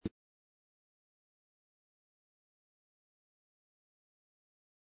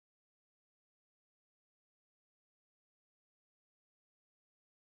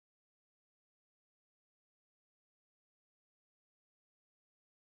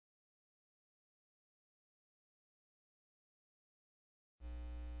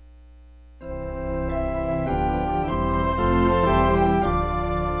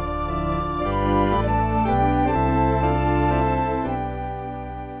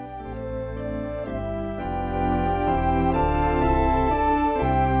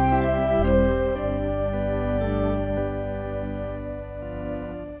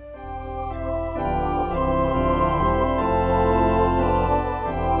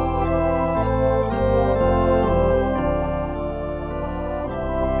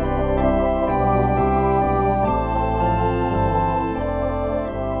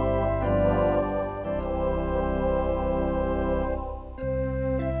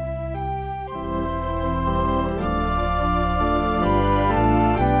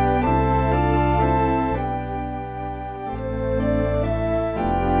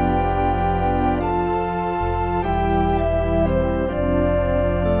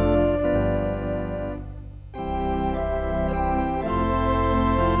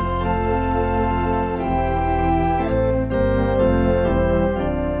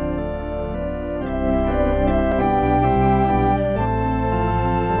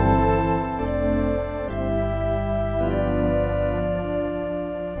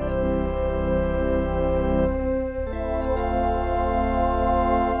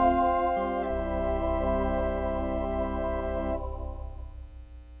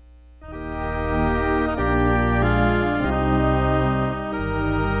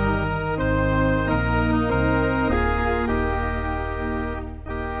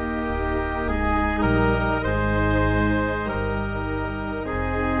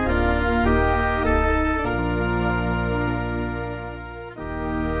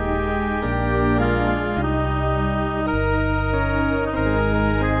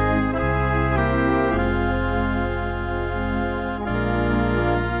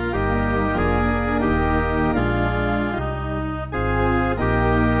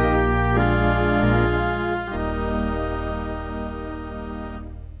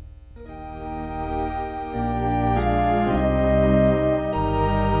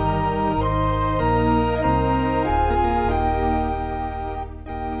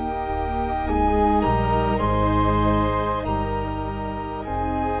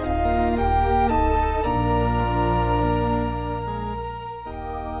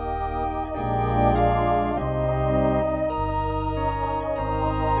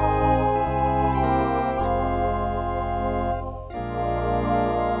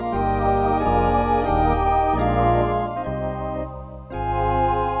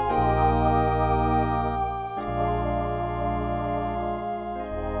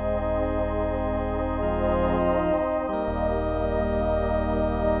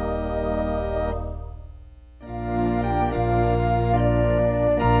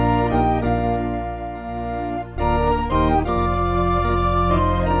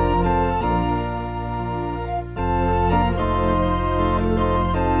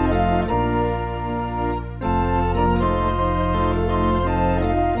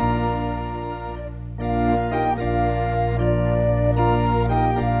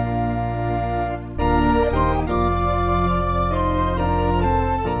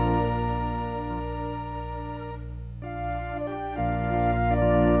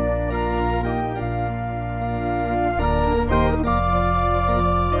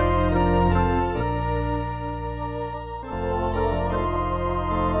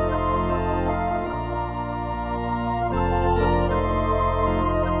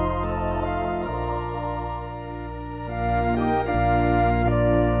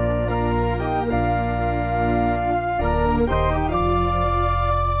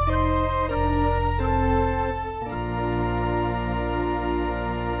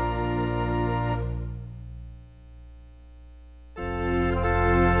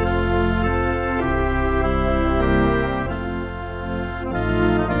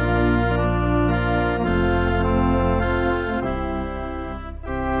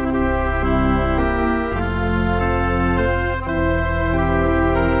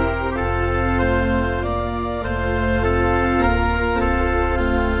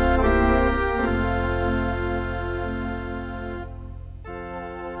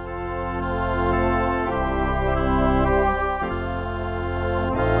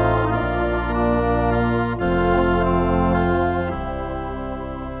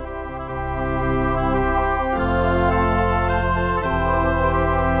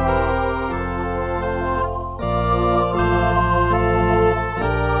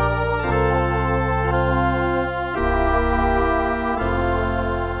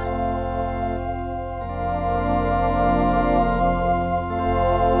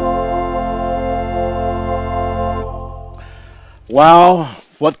Well,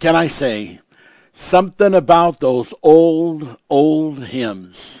 what can I say? Something about those old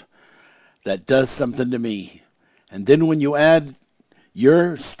hymns that does something to me. And then when you add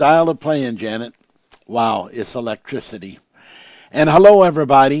your style of playing, Janet, wow, it's electricity. And hello,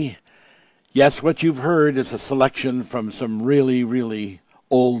 everybody. Yes, what you've heard is a selection from some really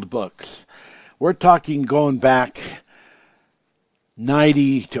old books. We're talking going back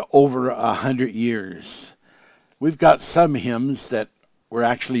 90 to over 100 years. We've got some hymns that were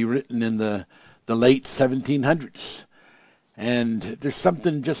actually written in the late 1700s. And there's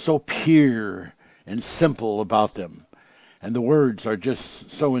something just so pure and simple about them. And the words are just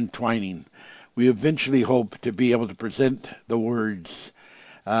so entwining. We eventually hope to be able to present the words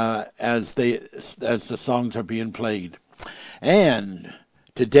as the songs are being played. And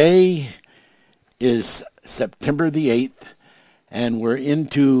today is September the 8th, and we're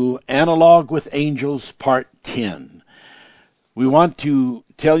into Analog with Angels Part 10. We want to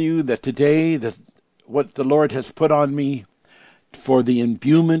tell you that today that what the Lord has put on me for the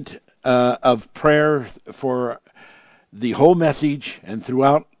imbuement of prayer for the whole message and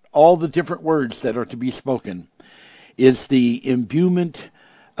throughout all the different words that are to be spoken is the imbuement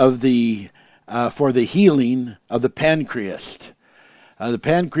of the for the healing of the pancreas. The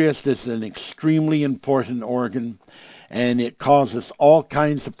pancreas is an extremely important organ, and it causes all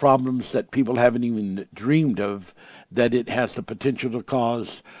kinds of problems that people haven't even dreamed of that it has the potential to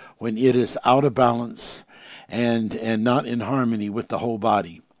cause when it is out of balance and not in harmony with the whole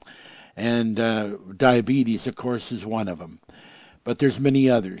body. And diabetes, of course, is one of them. But there's many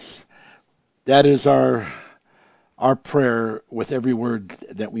others. That is our prayer with every word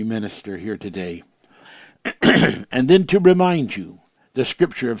that we minister here today. And then to remind you, the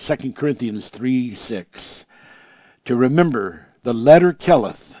scripture of 2 Corinthians 3:6, to remember the letter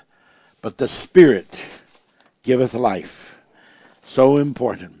killeth, but the Spirit giveth life. So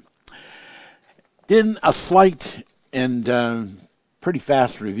important. Then a slight and pretty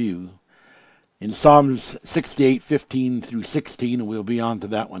fast review in Psalms 68:15 through 16, and we'll be on to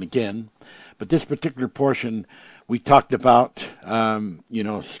that one again. But this particular portion, we talked about,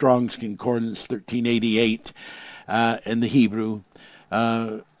 Strong's Concordance 1388 in the Hebrew,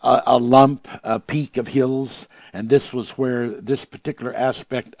 a lump, a peak of hills, and this was where this particular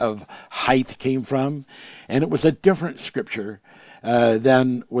aspect of height came from. And it was a different scripture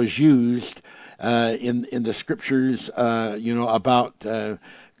than was used in the scriptures, about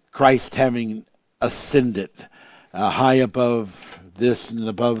Christ having ascended high above this and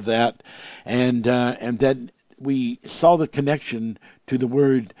above that, and then we saw the connection to the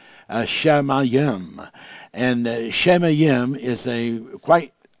word Shemayim, and Shemayim is a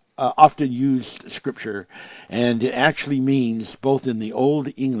quite often used scripture, and it actually means, both in the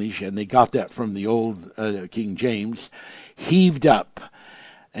Old English, and they got that from the Old King James, heaved up,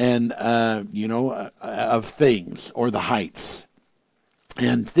 and of things, or the heights.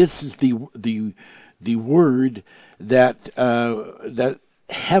 And this is the word that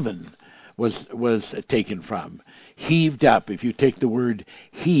heaven was taken from. Heaved up. If you take the word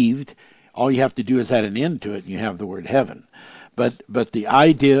heaved, all you have to do is add an end to it, and you have the word heaven. But the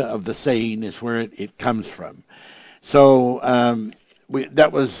idea of the saying is where it comes from. So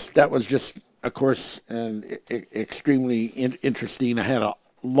that was just, of course, extremely interesting. I had a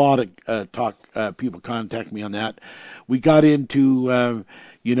lot of people contact me on that. We got into Psalm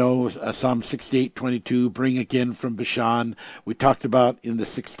 68:22, bring again from Bashan. We talked about in the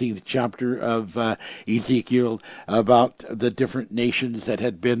 16th chapter of Ezekiel about the different nations that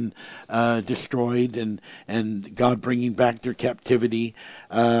had been destroyed, and God bringing back their captivity.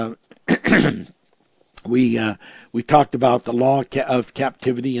 We talked about the law of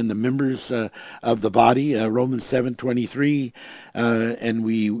captivity and the members of the body, Romans 7:23, and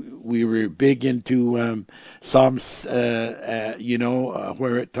we were big into Psalms,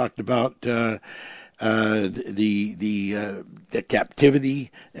 where it talked about the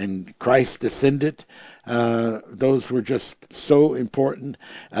captivity and Christ descended. Those were just so important.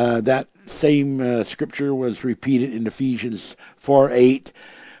 That same scripture was repeated in Ephesians 4:8.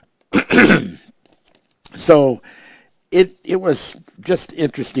 So it was just an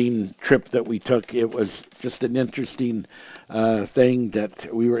interesting trip that we took. It was just an interesting thing that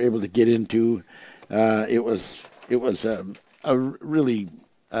we were able to get into. It was a really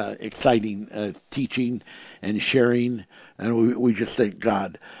exciting teaching and sharing, and we just thank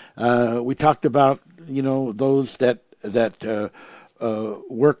God. We talked about those that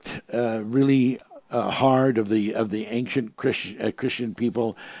worked really hard of the ancient Christian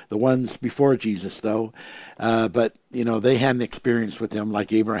people, the ones before Jesus, though. But they had an experience with him,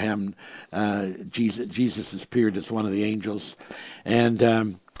 like Abraham. Jesus appeared as one of the angels,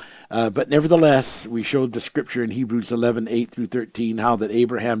 and but nevertheless, we showed the scripture in Hebrews 11:8-13 how that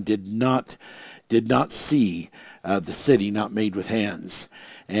Abraham did not see the city not made with hands,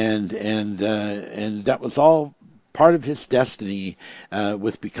 and that was all part of his destiny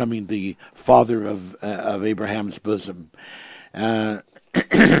with becoming the father of Abraham's bosom.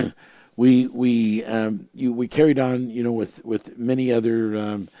 We carried on, with many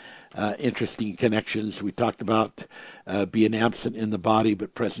other interesting connections. We talked about being absent in the body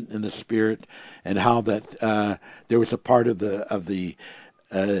but present in the spirit, and how that there was a part of the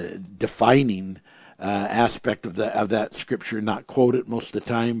defining aspect of that scripture, not quoted most of the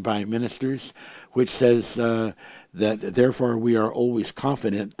time by ministers, which says that therefore we are always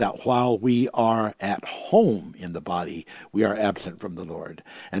confident that while we are at home in the body, we are absent from the Lord.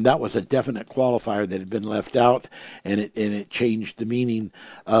 And that was a definite qualifier that had been left out, and it changed the meaning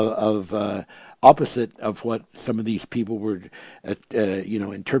of opposite of what some of these people were,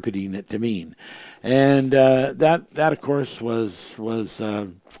 interpreting it to mean. And that of course was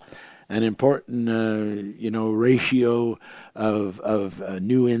an important, ratio of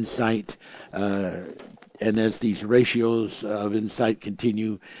new insight. And as these ratios of insight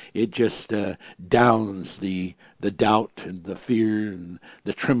continue, it just downs the doubt and the fear and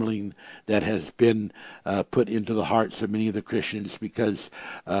the trembling that has been put into the hearts of many of the Christians because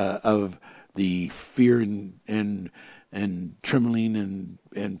of the fear and trembling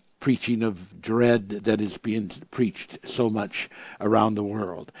and preaching of dread that is being preached so much around the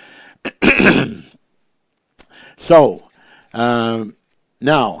world. So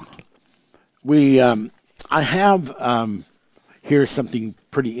now I have here something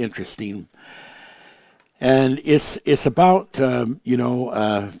pretty interesting, and it's about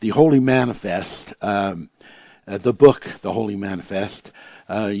the Holy Manifest, the book, the Holy Manifest.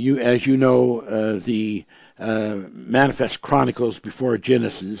 As you know, the Manifest Chronicles before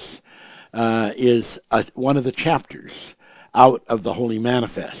Genesis is one of the chapters out of the Holy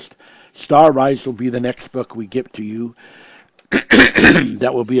Manifest. Star Rise will be the next book we get to you.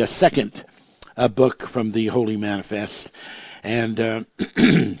 That will be a second book from the Holy Manifest. And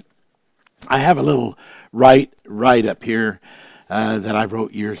I have a little write up here that I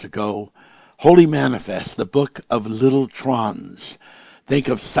wrote years ago. Holy Manifest, the Book of Little Trons. Think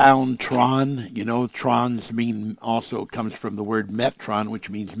of sound tron. Trons also comes from the word metron, which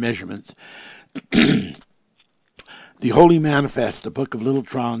means measurement. The Holy Manifest, the Book of Little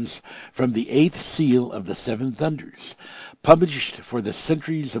Trons, from the 8th seal of the 7 thunders, published for the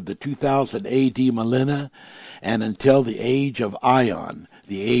centuries of the 2000 AD millennia and until the age of Ion,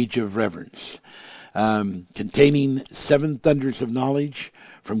 the age of reverence, containing 7 thunders of knowledge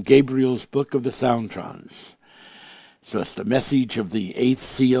from Gabriel's Book of the Soundtrons. So it's the message of the 8th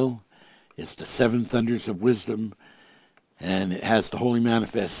seal, it's the 7 thunders of wisdom, and it has the Holy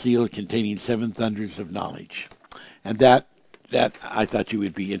Manifest seal containing 7 thunders of knowledge. And that I thought you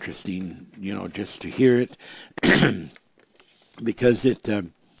would be interesting, just to hear it, because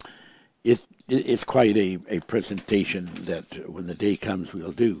it's quite a presentation that when the day comes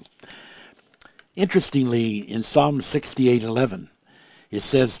we'll do. Interestingly, in Psalm 68:11, it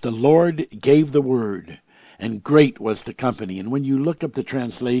says, "The Lord gave the word, and great was the company." And when you look up the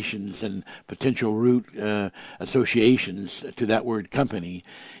translations and potential root associations to that word company,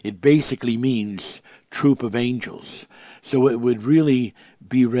 it basically means troop of angels. So it would really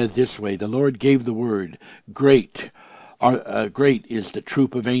be read this way: the Lord gave the word, great is the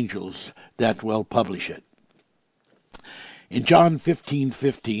troop of angels that will publish it. In John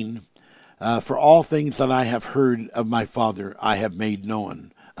 15:15, "For all things that I have heard of my Father I have made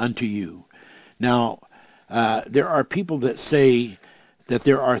known unto you." Now, there are people that say that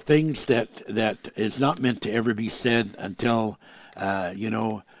there are things that is not meant to ever be said until,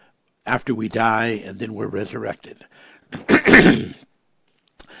 after we die and then we're resurrected.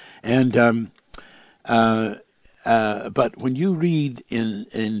 And but when you read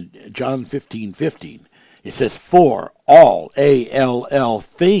in John 15:15, it says, "For all, all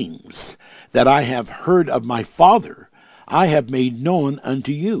things that I have heard of my Father, I have made known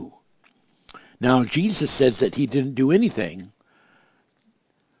unto you." Now, Jesus says that he didn't do anything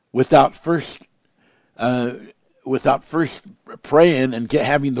without first praying and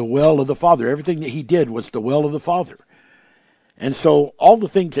having the will of the Father. Everything that he did was the will of the Father. And so all the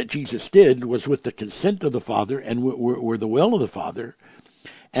things that Jesus did was with the consent of the Father and were the will of the Father,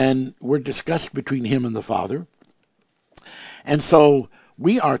 and were discussed between him and the Father. And so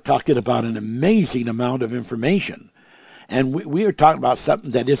we are talking about an amazing amount of information. And we are talking about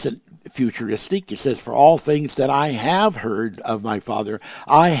something that isn't futuristic. It says, for all things that I have heard of my Father,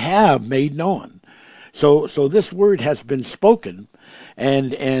 I have made known. So this word has been spoken,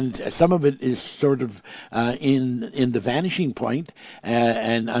 and some of it is sort of in the vanishing point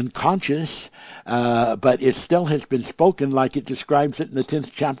and unconscious, but it still has been spoken, like it describes it in the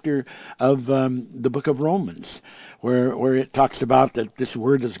 10th chapter of the book of Romans, where it talks about that this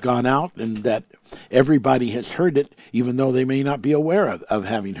word has gone out and that everybody has heard it, even though they may not be aware of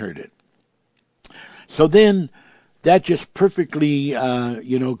having heard it. So then, that just perfectly,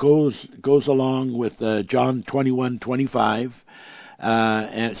 goes along with John 21:25,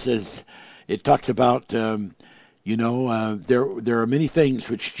 and it talks about, there are many things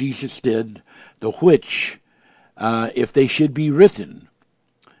which Jesus did, the which, if they should be written,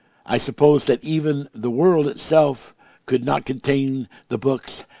 I suppose that even the world itself could not contain the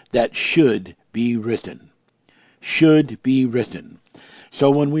books that should be written. Should be written. So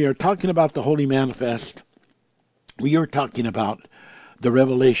when we are talking about the Holy Manifest, we are talking about the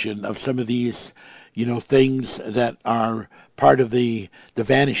revelation of some of these, things that are part of the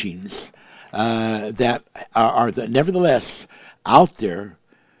vanishings that are nevertheless out there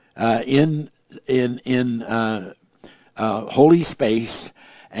in holy space,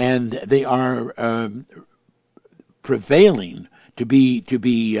 and they are prevailing to be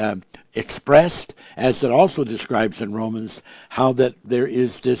expressed, as it also describes in Romans, how that there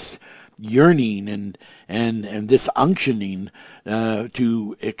is this yearning and this unctioning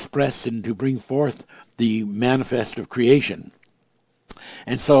to express and to bring forth the manifest of creation.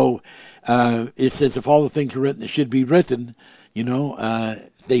 And so it says, if all the things were written that should be written,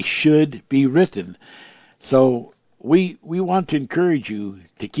 they should be written. So we want to encourage you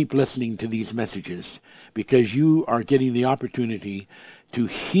to keep listening to these messages, because you are getting the opportunity to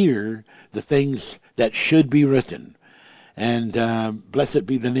hear the things that should be written. And blessed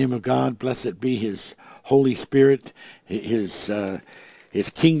be the name of God. Blessed be His Holy Spirit. His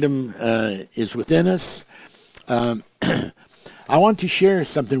kingdom is within us. I want to share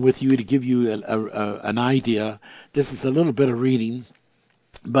something with you to give you an idea. This is a little bit of reading,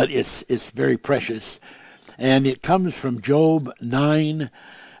 but it's very precious. And it comes from Job 9,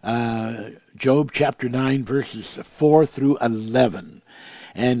 Job chapter 9, verses 4 through 11.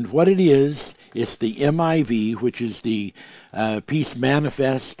 And what it is, it's the MIV, which is the Peace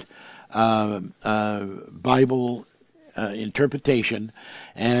Manifest Bible interpretation,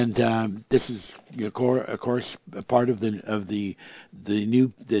 and this is, of course, a part of the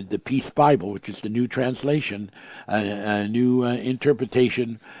Peace Bible, which is the new translation, a new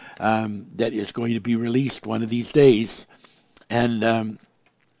interpretation that is going to be released one of these days. And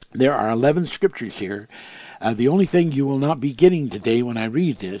there are 11 scriptures here. The only thing you will not be getting today when I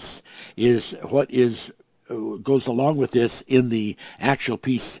read this is what goes along with this in the actual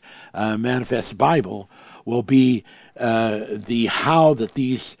Peace Manifest Bible will be the how that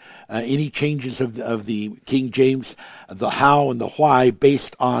these any changes of the King James, the how and the why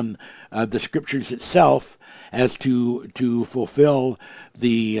based on the scriptures itself, as to fulfill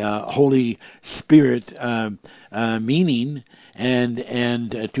the Holy Spirit meaning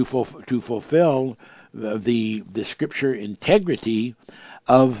and to fulfill the scripture integrity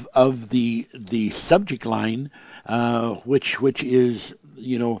of the subject line, which is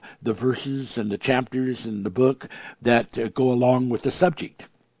the verses and the chapters in the book that go along with the subject.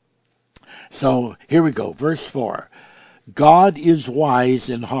 So here we go, verse 4. God is wise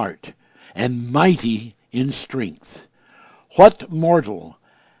in heart and mighty in strength. What mortal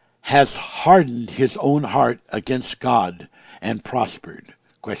has hardened his own heart against God and prospered? ?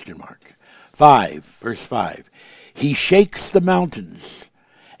 5, verse 5. He shakes the mountains,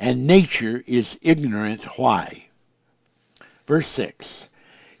 and nature is ignorant why. Verse 6.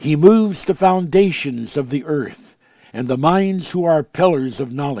 He moves the foundations of the earth, and the minds who are pillars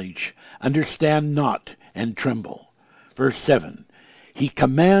of knowledge understand not and tremble. Verse 7. He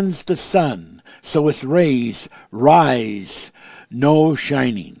commands the sun, so its rays rise no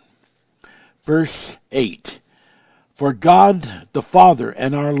shining. Verse 8. For God the Father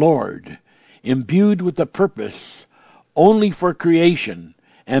and our Lord, imbued with a purpose only for creation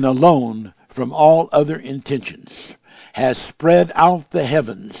and alone from all other intentions, has spread out the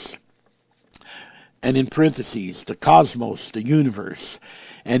heavens, and in parentheses, the cosmos, the universe,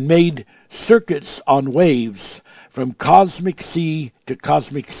 and made circuits on waves from cosmic sea to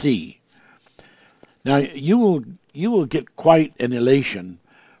cosmic sea. Now you will get quite an elation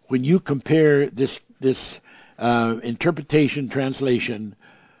when you compare this interpretation, translation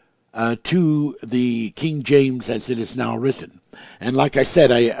to the King James as it is now written. And like I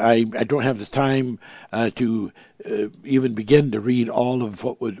said, I don't have the time to even begin to read all of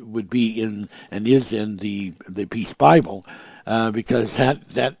what would be in and is in the Peace Bible, because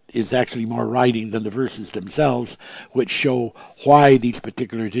that is actually more writing than the verses themselves, which show why these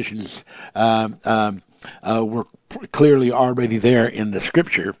particular editions were clearly already there in the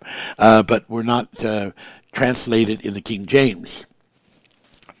Scripture, but were not translated in the King James.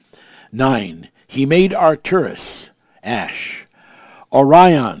 9. He made Arcturus, ash,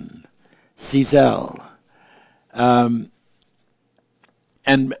 Orion, Czel, and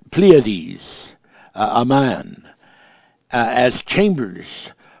Pleiades, Aman, as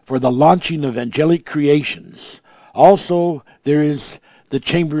chambers for the launching of angelic creations. Also there is the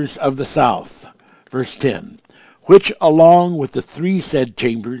chambers of the south, verse 10, which along with the three said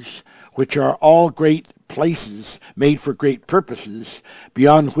chambers, which are all great places made for great purposes,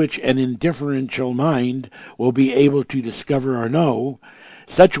 beyond which an indifferential mind will be able to discover or know,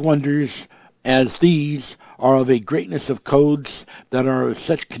 such wonders as these are of a greatness of codes that are of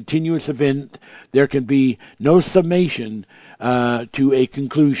such continuous event, there can be no summation to a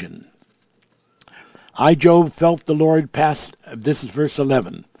conclusion. I, Job, felt the Lord pass. This is verse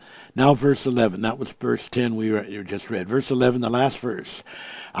 11. Now verse 11. That was verse 10 we just read. Verse 11, the last verse.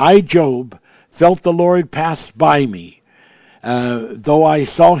 I, Job, felt the Lord pass by me, though I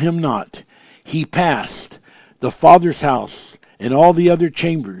saw him not. He passed the Father's house and all the other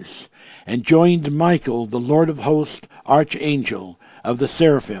chambers, and joined Michael, the Lord of hosts, archangel of the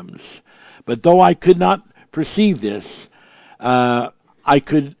seraphims. But though I could not perceive this, though I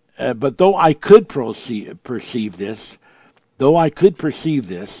could perceive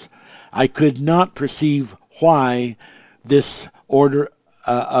this, I could not perceive why this order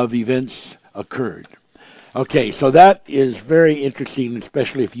of events occurred. Okay, so that is very interesting,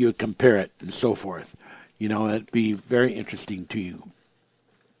 especially if you compare it and so forth. It'd be very interesting to you.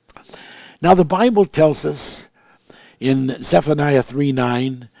 Now, the Bible tells us in Zephaniah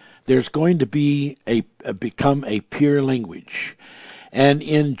 3:9, there's going to be become a pure language. And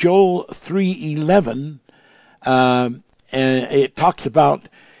in Joel 3:11, it talks about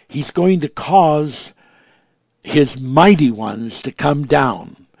he's going to cause his mighty ones to come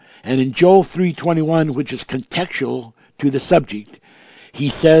down. And in Joel 3:21, which is contextual to the subject, he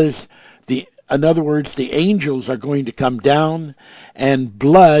says, in other words, the angels are going to come down, and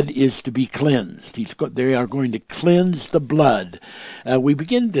blood is to be cleansed. They are going to cleanse the blood. We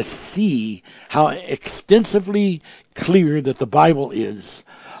begin to see how extensively clear that the Bible is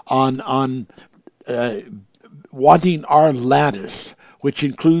on wanting our lattice, which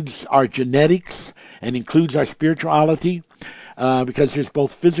includes our genetics and includes our spirituality. Because there's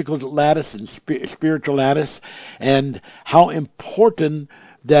both physical lattice and spiritual lattice, and how important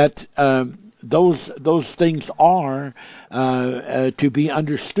that those things are to be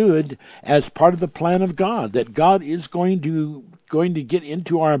understood as part of the plan of God. That God is going to get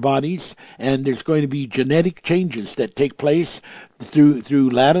into our bodies, and there's going to be genetic changes that take place through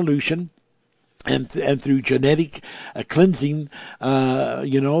lattilution. And through genetic cleansing,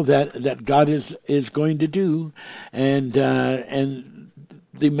 that God is going to do, and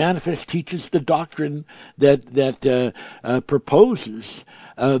the Manifest teaches the doctrine that proposes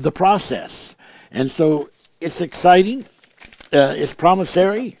the process, and so it's exciting, it's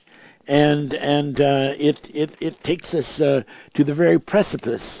promissory, and it takes us to the very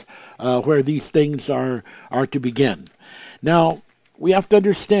precipice where these things are to begin. Now, we have to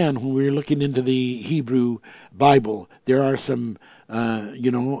understand when we're looking into the Hebrew Bible, there are some,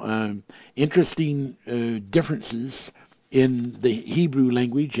 interesting differences in the Hebrew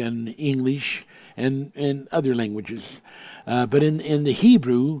language and English and other languages. But in the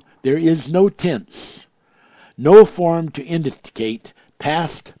Hebrew, there is no tense, no form to indicate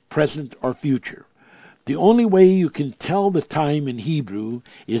past, present, or future. The only way you can tell the time in Hebrew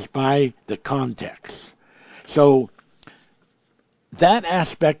is by the context. So, that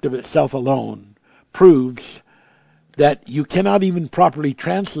aspect of itself alone proves that you cannot even properly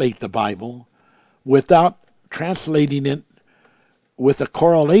translate the Bible without translating it with a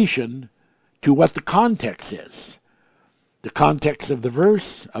correlation to what the context is. The context of the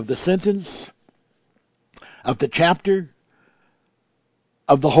verse, of the sentence, of the chapter,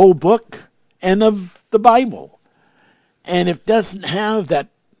 of the whole book, and of the Bible. And if it doesn't have that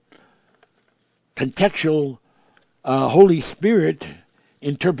contextual Holy Spirit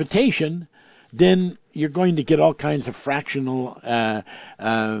interpretation, then you're going to get all kinds of fractional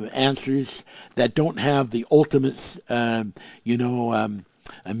answers that don't have the ultimate,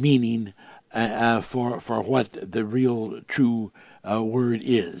 meaning for what the real true word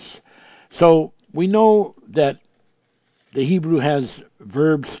is. So we know that the Hebrew has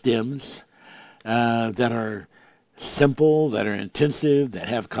verb stems that are simple, that are intensive, that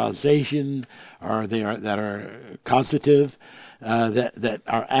have causation, or that are causative, that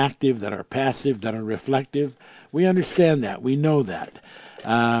are active, that are passive, that are reflective. We understand that. We know that.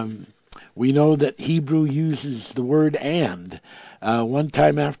 We know that Hebrew uses the word "and" one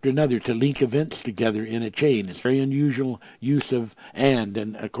time after another to link events together in a chain. It's very unusual use of "and."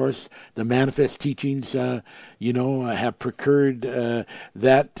 And, of course, the manifest teachings, have procured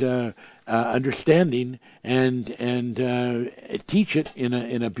that understanding and teach it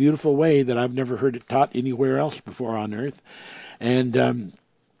in a beautiful way that I've never heard it taught anywhere else before on earth. And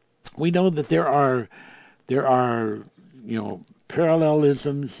we know that there are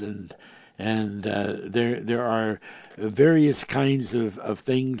parallelisms and there are various kinds of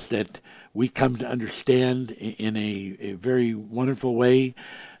things that we come to understand in a very wonderful way,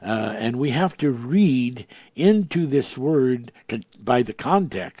 and we have to read into this word by the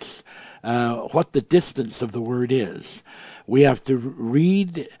context what the distance of the word is. We have to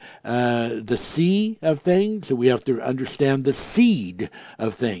read the sea of things, and we have to understand the seed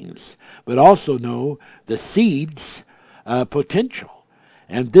of things, but also know the seed's potential.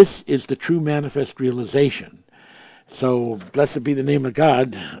 And this is the true manifest realization. So, blessed be the name of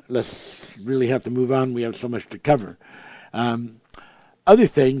God. Let's really have to move on. We have so much to cover. Other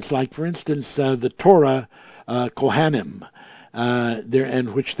things, like, for instance, the Torah Kohanim,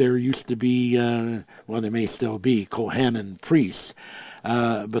 which there used to be, there may still be, Kohanim priests.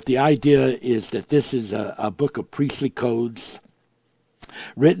 But the idea is that this is a book of priestly codes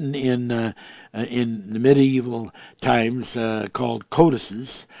written in the medieval times called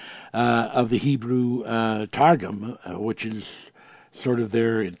codices of the Hebrew Targum, which is sort of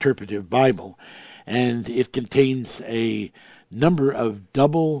their interpretive Bible. And it contains a number of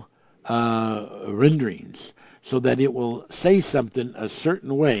double renderings so that it will say something a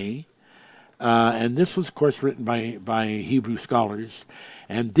certain way. And this was, of course, written by Hebrew scholars.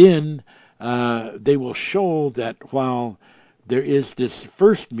 And then they will show that while there is this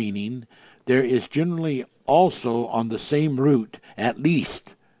first meaning, there is generally also on the same root at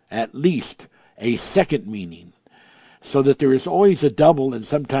least a second meaning, so that there is always a double, and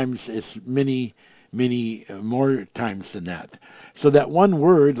sometimes it's many more times than that. So that one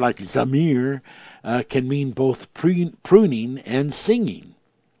word like zamir can mean both pruning and singing.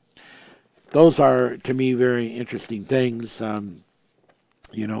 Those are, to me, very interesting things. That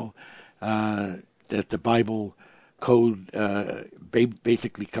the Bible code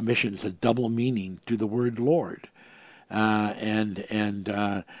basically commissions a double meaning to the word Lord, and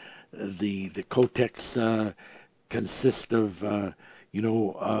the codex consists of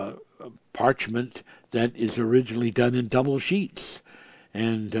parchment that is originally done in double sheets,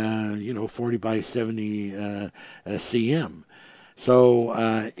 and 40 by 70 cm.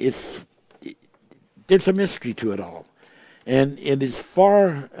 So there's a mystery to it all, and it is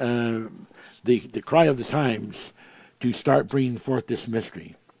far the cry of the times to start bringing forth this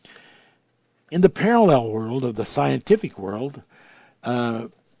mystery. In the parallel world of the scientific world,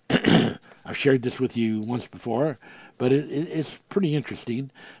 I've shared this with you once before, but it's pretty interesting.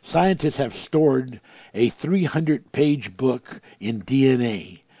 Scientists have stored a 300-page book in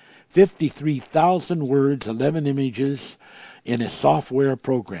DNA, 53,000 words, 11 images in a software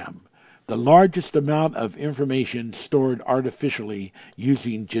program, the largest amount of information stored artificially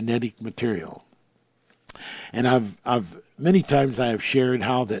using genetic material. And I've many times I have shared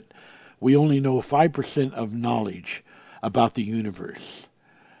how that we only know 5% of knowledge about the universe.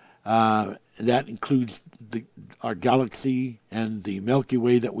 That includes our galaxy and the Milky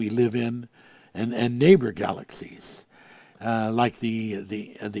Way that we live in, and neighbor galaxies, like the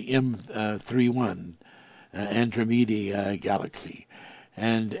M31 Andromeda galaxy,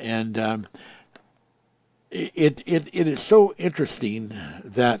 and it is so interesting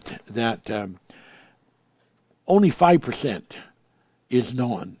that only 5% is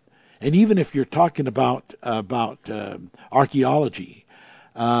known. And even if you're talking about archaeology,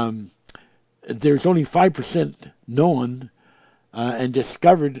 there's only 5% known and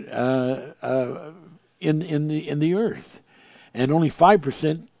discovered in the earth, and only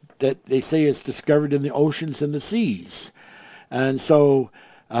 5% that they say is discovered in the oceans and the seas. And so,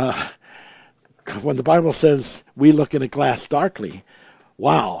 when the Bible says we look in a glass darkly,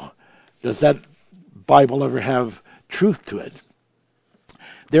 wow, does that Bible ever have truth to it?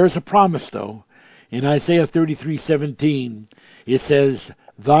 There is a promise, though. In Isaiah 33:17, it says,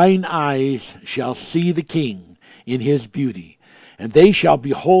 "Thine eyes shall see the King in his beauty, and they shall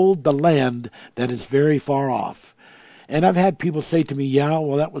behold the land that is very far off." And I've had people say to me, yeah,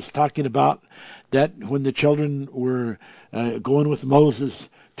 well, that was talking about that when the children were going with Moses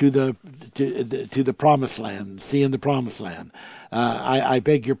to the promised land, seeing the promised land. I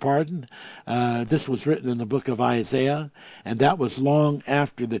beg your pardon. This was written in the book of Isaiah, and that was long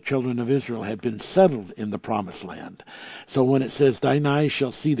after the children of Israel had been settled in the promised land. So when it says, thine eyes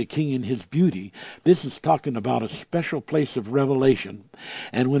shall see the king in his beauty, this is talking about a special place of revelation.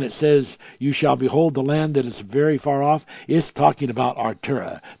 And when it says, you shall behold the land that is very far off, it's talking about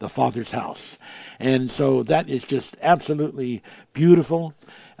Artura, the Father's house. And so that is just absolutely beautiful.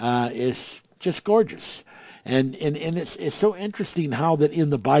 It's just gorgeous. And it's so interesting how that in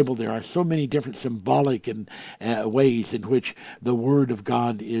the Bible there are so many different symbolic and ways in which the Word of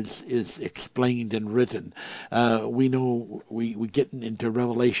God is explained and written. We know we get into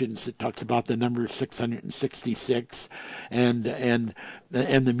Revelations. It talks about the number 666 and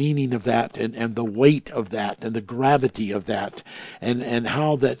the meaning of that and the weight of that and the gravity of that and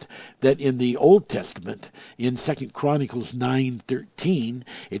how that in the Old Testament in 2 Chronicles 9:13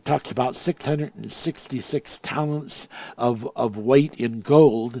 it talks about 666 talents of weight in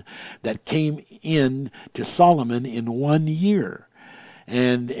gold that came in to Solomon in 1 year,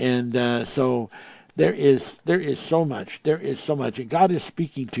 and so there is so much, and God is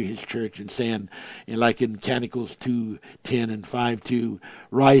speaking to His church and saying, like in Canticles 2:10 and 5:2,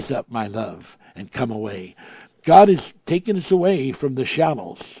 rise up, my love, and come away. God is taking us away from the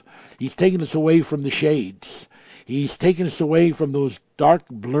shallows. He's taking us away from the shades. He's taken us away from those dark,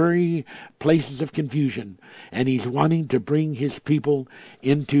 blurry places of confusion, and He's wanting to bring His people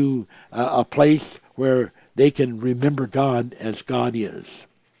into a place where they can remember God as God is.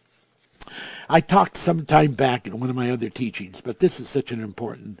 I talked some time back in one of my other teachings, but this is such an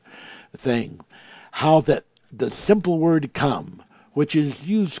important thing, how that the simple word come, which is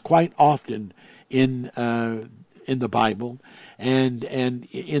used quite often in the Bible, and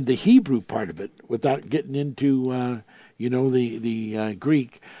in the Hebrew part of it, without getting into the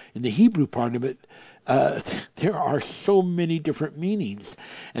Greek, in the Hebrew part of it, there are so many different meanings,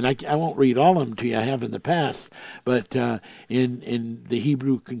 and I won't read all of them to you. I have in the past, but in the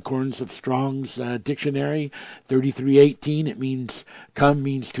Hebrew Concordance of Strong's dictionary, 33:18, it means come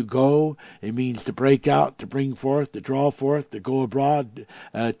means to go. It means to break out, to bring forth, to draw forth, to go abroad,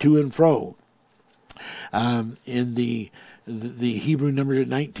 to and fro. In the Hebrew number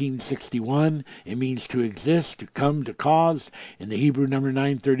 1961, it means to exist, to come, to cause. In the Hebrew number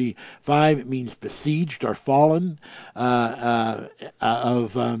 935, it means besieged or fallen.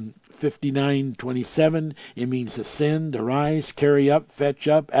 Of 5927, it means ascend, arise, carry up, fetch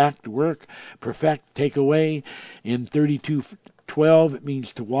up, act, work, perfect, take away. In 3212, it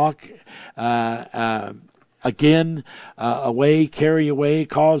means to walk. Again, away, carry away,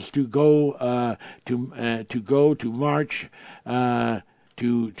 cause to go, to march,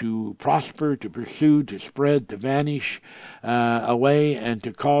 to prosper, to pursue, to spread, to vanish, away, and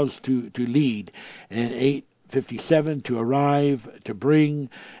to cause to lead. And 857, to arrive, to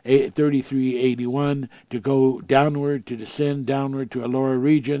bring. 3381, to go downward, to descend downward to a lower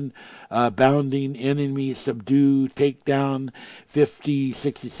region, bounding, enemy, subdue, take down.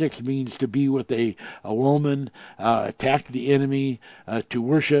 5066 means to be with a woman, attack the enemy, to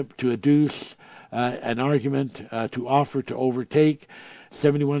worship, to adduce an argument, to offer, to overtake.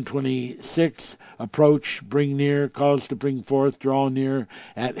 7126, approach, bring near, cause to bring forth, draw near,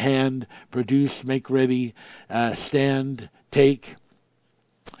 at hand, produce, make ready, stand, take.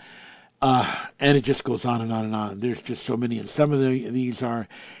 And it just goes on and on and on. There's just so many, and some of these are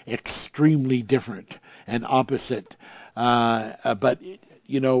extremely different and opposite. But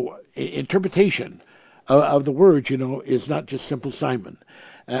interpretation of the words, is not just simple Simon.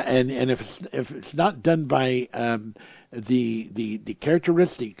 And if it's not done by the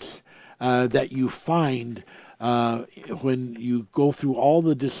characteristics that you find when you go through all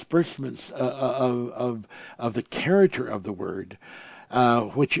the disbursements of the character of the word,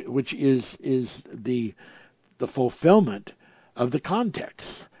 which is the fulfillment of the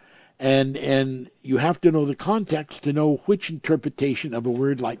context. And you have to know the context to know which interpretation of a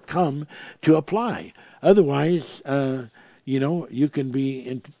word like come to apply. Otherwise, you can be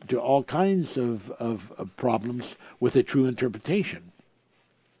into all kinds of problems with a true interpretation.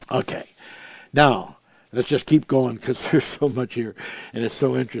 Okay, now let's just keep going because there's so much here and it's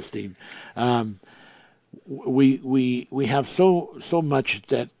so interesting. We have so much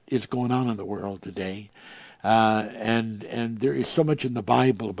that is going on in the world today. And there is so much in the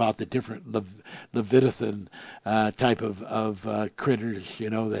Bible about the different Leviathan type of critters,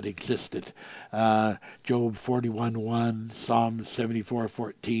 that existed. Job 41:1, Psalms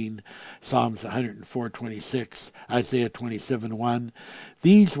 74:14, Psalms 104:26, Isaiah 27:1.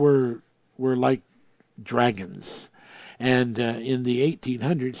 These were like dragons. And in the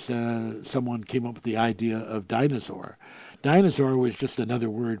 1800s, someone came up with the idea of dinosaur. Dinosaur was just another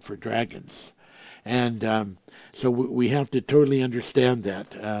word for dragons. And so we have to totally understand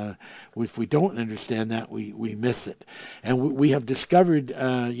that. If we don't understand that, we miss it. And we have discovered,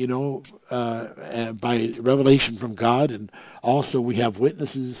 by revelation from God, and also we have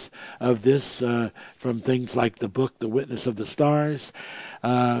witnesses of this from things like the book, The Witness of the Stars,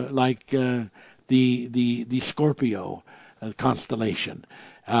 like the Scorpio constellation.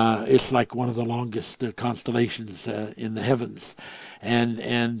 It's like one of the longest constellations in the heavens,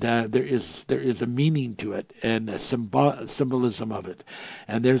 and there is a meaning to it and a symbolism of it,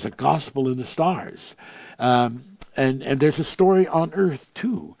 and there's a gospel in the stars, and there's a story on earth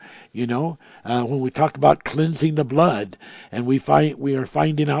too. When we talk about cleansing the blood, and we are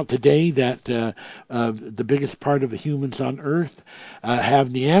finding out today that the biggest part of the humans on earth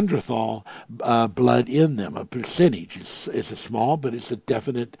have Neanderthal blood in them. A percentage. It's a small, but it's a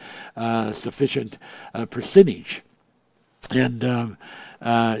definite, sufficient percentage. And there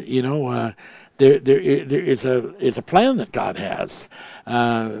is a plan that God has.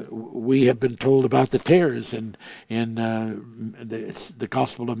 We have been told about the tares in the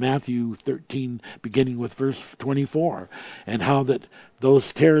Gospel of Matthew 13, beginning with verse 24, and how that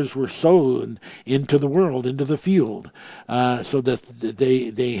those tares were sown into the world, into the field, so that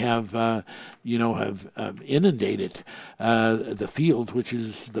they have inundated the field, which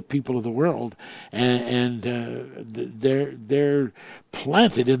is the people of the world, and they're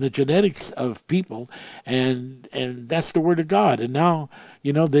planted in the genetics of people, and that's the word of God. And now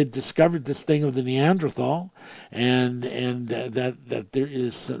they discovered this thing of the Neanderthal, and that there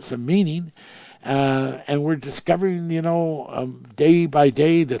is some meaning. And we're discovering, day by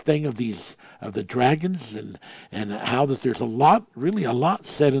day, the thing of the dragons, and how that there's really a lot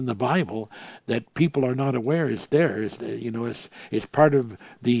said in the Bible that people are not aware is there. Is part of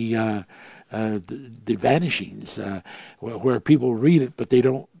the vanishings, where people read it but they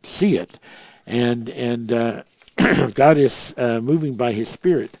don't see it, and God is moving by His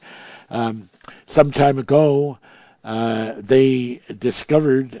Spirit. Some time ago, they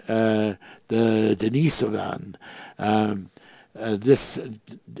discovered the Denisovan. This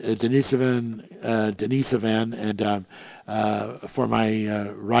Denisovan, and for my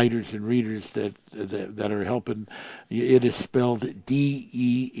writers and readers that are helping, it is spelled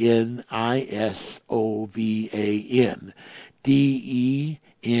Denisovan.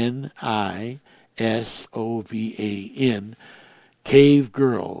 Denisovan, cave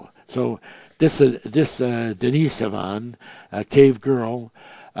girl. So this Denisovan, cave girl,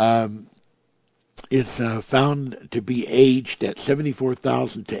 is found to be aged at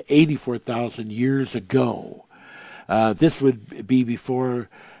 74,000 to 84,000 years ago. This would be before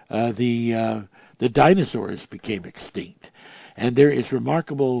the dinosaurs became extinct. And there is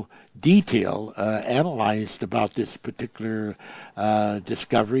remarkable detail analyzed about this particular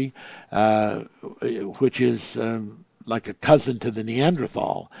discovery, which is like a cousin to the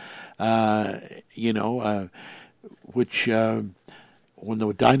Neanderthal, which when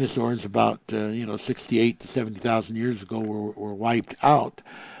the dinosaurs about 68 to 70,000 years ago were wiped out.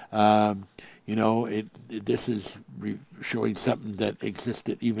 This is showing something that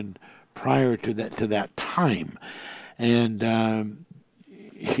existed even prior to that time, and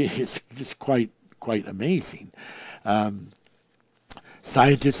it's just quite amazing.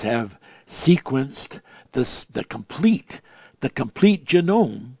 Scientists have sequenced the complete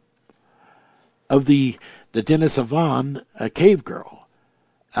genome of the Denisovan cave girl.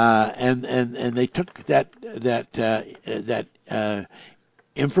 And they took that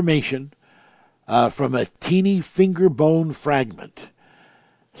information from a teeny finger bone fragment.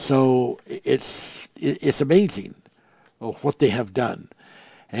 So it's amazing what they have done,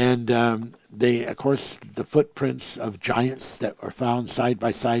 and they, of course, the footprints of giants that are found side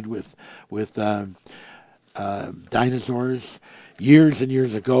by side with dinosaurs. Years and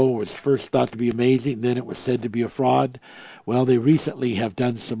years ago, was first thought to be amazing. Then it was said to be a fraud. Well, they recently have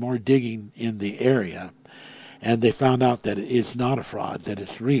done some more digging in the area, and they found out that it is not a fraud, that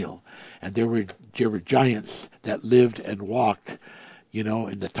it's real. And there were giants that lived and walked,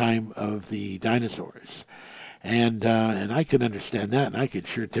 in the time of the dinosaurs. And I can understand that, and I could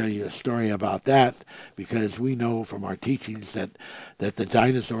sure tell you a story about that, because we know from our teachings that the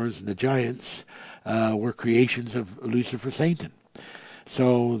dinosaurs and the giants were creations of Lucifer, Satan.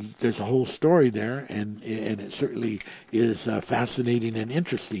 So there's a whole story there, and it certainly is fascinating and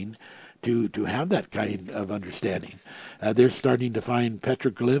interesting to have that kind of understanding. They're starting to find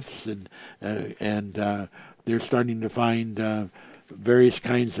petroglyphs, and they're starting to find various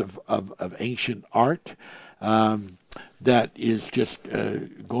kinds of ancient art that is just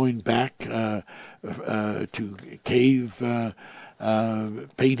going back to cave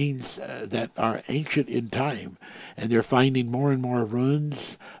paintings that are ancient in time, and they're finding more and more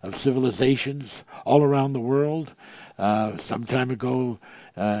ruins of civilizations all around the world. Some time ago,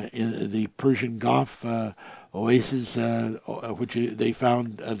 in the Persian Gulf oasis, which they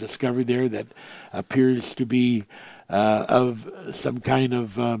found a discovery there that appears to be of some kind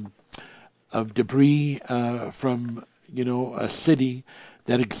of debris from a city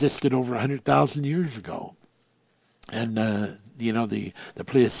that existed over 100,000 years ago. And the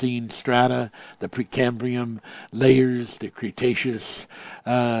Pliocene strata, the Precambrian layers, the Cretaceous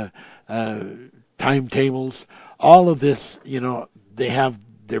timetables, all of this, they have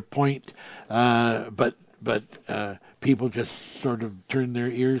their point, but people just sort of turn their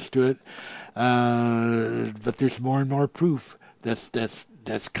ears to it. But there's more and more proof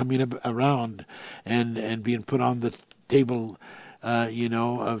that's coming around and being put on the table,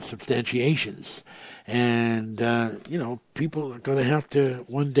 of substantiations. And, people are going to have to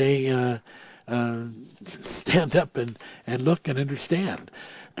one day stand up and look and understand.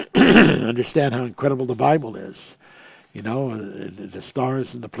 Understand how incredible the Bible is. The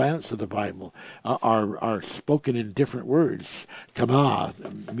stars and the planets of the Bible are spoken in different words. Kama,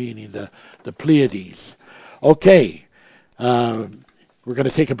 meaning the Pleiades. Okay, we're going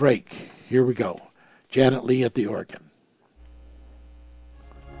to take a break. Here we go. Janet Lee at the organ.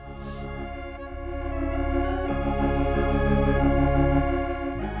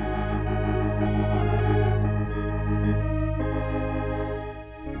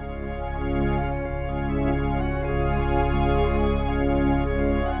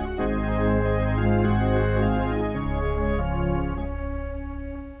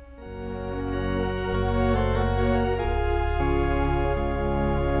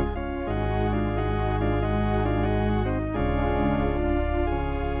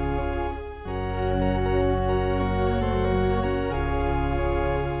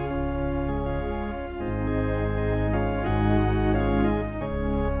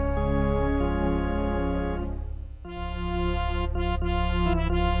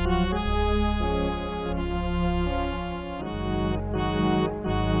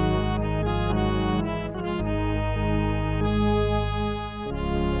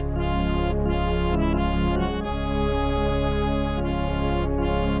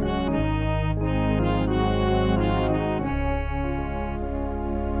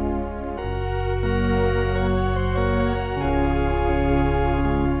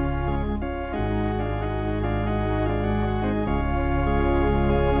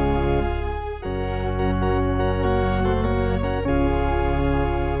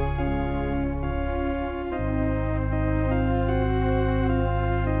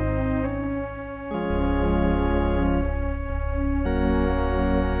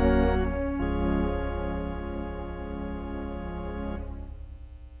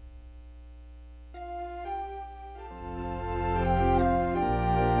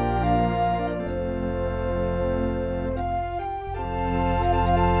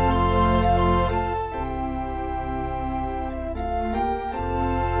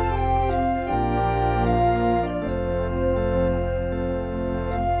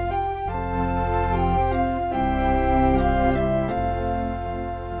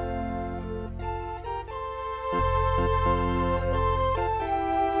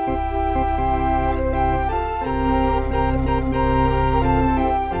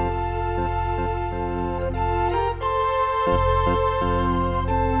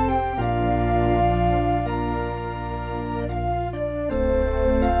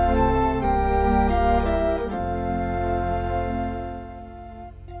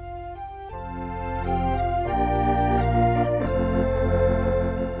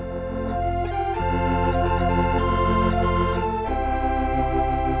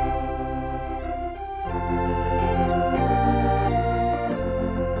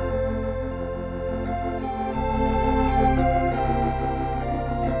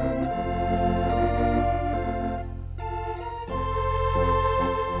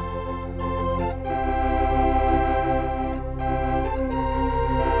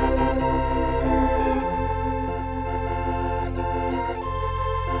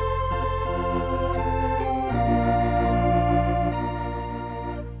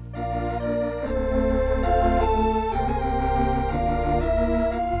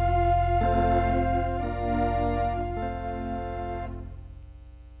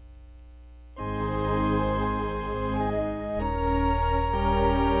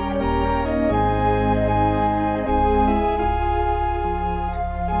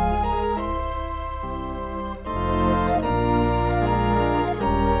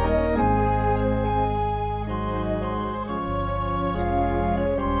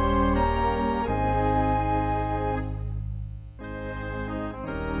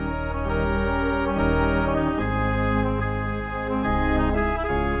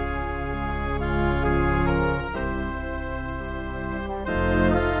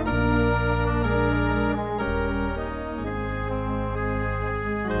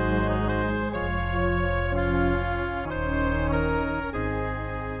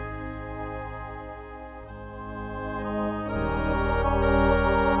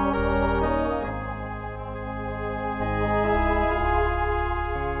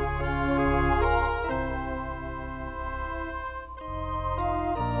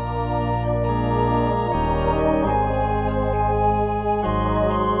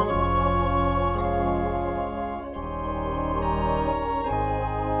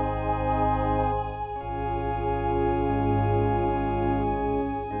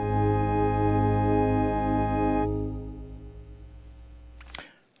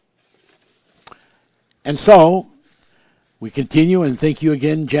 And so we continue, and thank you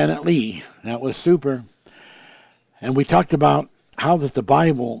again, Janet Lee. That was super. And we talked about how that the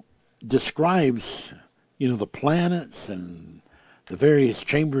Bible describes, the planets and the various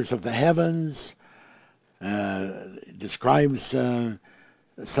chambers of the heavens, describes some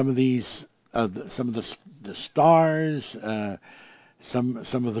of these, some of the stars, some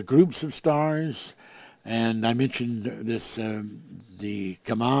of the groups of stars, and I mentioned this, the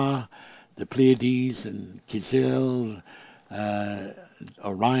Kama, the Pleiades, and Kizil,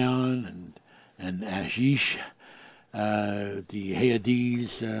 Orion, and Ashish, the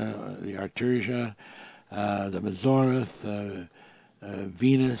Hyades, the Artesia, the Mazorith,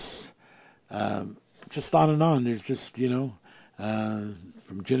 Venus, just on and on. There's just, from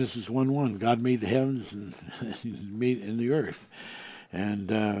Genesis 1:1, God made the heavens and made in the earth, and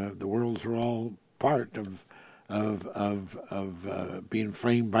the worlds are all part of being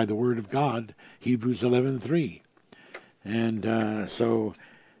framed by the Word of God. Hebrews 11:3, and so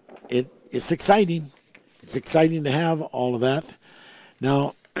it's exciting. It's exciting to have all of that.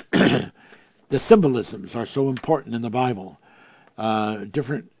 Now, the symbolisms are so important in the Bible.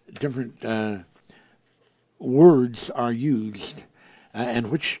 Different words are used, and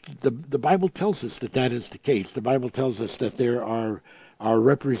which the Bible tells us that is the case. The Bible tells us that there are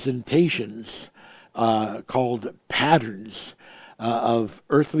representations called patterns of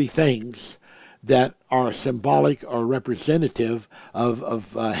earthly things that are symbolic or representative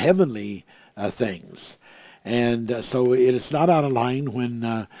of heavenly things. And so it is not out of line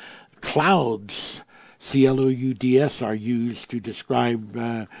when clouds, clouds, are used to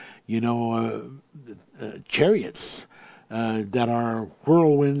describe, chariots that are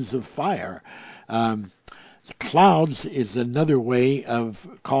whirlwinds of fire. Clouds is another way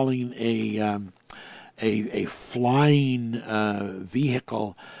of calling a flying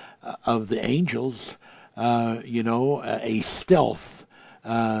vehicle of the angels, a stealth,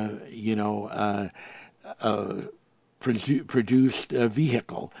 produced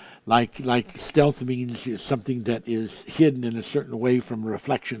vehicle. Like stealth means something that is hidden in a certain way from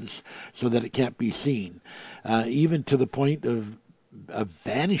reflections so that it can't be seen, even to the point of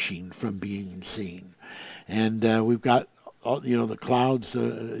vanishing from being seen. And we've got the clouds,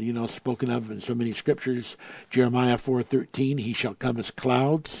 spoken of in so many scriptures. Jeremiah 4:13, he shall come as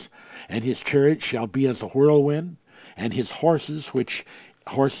clouds, and his chariot shall be as a whirlwind, and his horses, which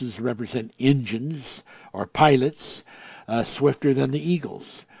horses represent engines or pilots, swifter than the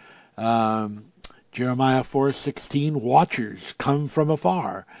eagles. Jeremiah 4:16, watchers come from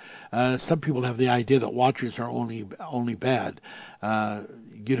afar. Some people have the idea that watchers are only bad.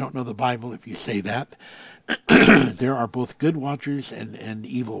 You don't know the Bible if you say that. There are both good watchers and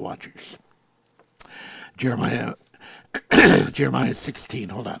evil watchers. Jeremiah 16,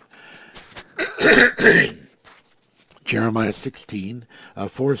 hold on. Jeremiah 16,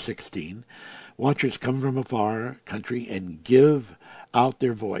 4:16, watchers come from a far country and give out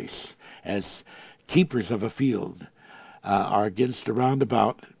their voice as keepers of a field are against a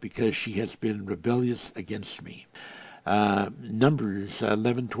roundabout because she has been rebellious against me. Numbers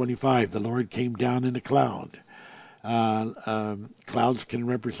 11:25, the Lord came down in a cloud. Clouds can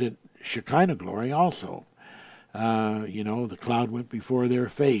represent Shekinah glory also. The cloud went before their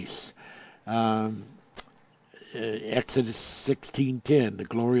face. Exodus 16:10, the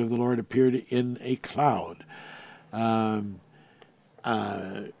glory of the Lord appeared in a cloud.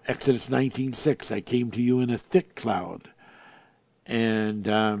 Exodus 19:6, I came to you in a thick cloud. And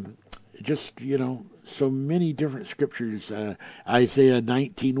so many different scriptures. Isaiah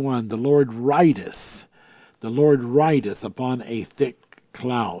 19:1, the Lord rideth upon a thick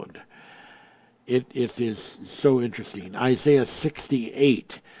cloud. It is so interesting. Isaiah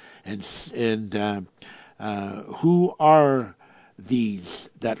 68, and who are these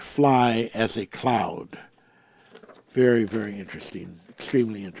that fly as a cloud? Very, very interesting.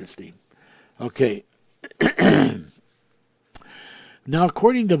 Extremely interesting. Okay. Now,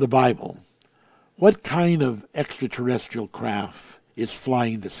 according to the Bible, what kind of extraterrestrial craft is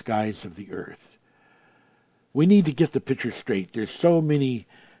flying the skies of the earth? We need to get the picture straight. There's so many,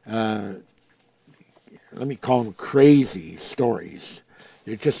 let me call them crazy stories.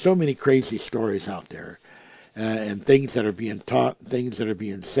 There's just so many crazy stories out there, and things that are being taught, things that are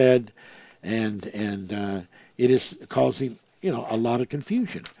being said, and it is causing a lot of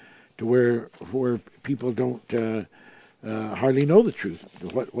confusion to where people don't hardly know the truth,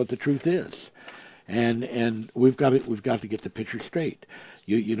 what the truth is, and we've got to get the picture straight.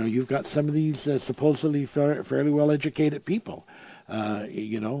 You've got some of these supposedly fairly well educated people, that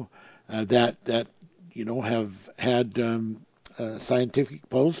have had scientific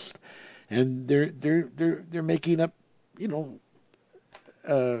posts and they're making up,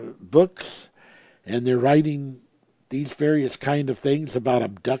 books, and they're writing these various kind of things about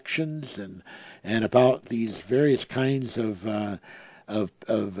abductions and about these various kinds of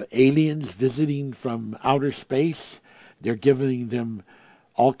aliens visiting from outer space. They're giving them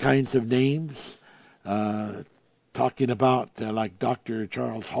all kinds of names, talking about, like Dr.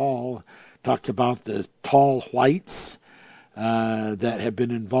 Charles Hall talks about the tall whites that have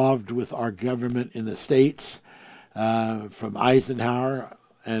been involved with our government in the States from Eisenhower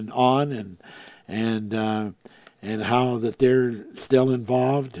and on, and how that they're still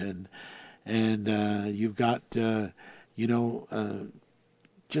involved, and you've got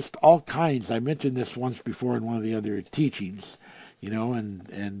just all kinds. I mentioned this once before in one of the other teachings,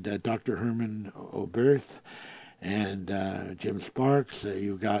 and Dr. Herman Oberth and Jim Sparks.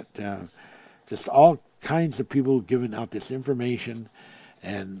 You've got just all kinds of people giving out this information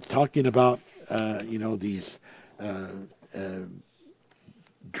and talking about these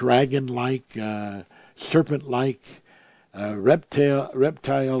dragon-like, serpent-like,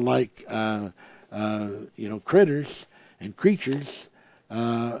 reptile-like critters and creatures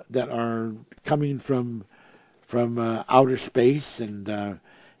that are coming from outer space, and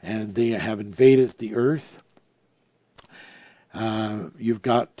they have invaded the earth. You've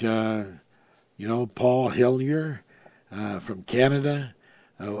got Paul Hellyer from Canada,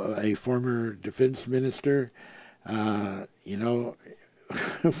 a former defense minister.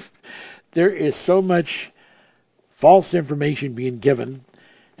 There is so much false information being given,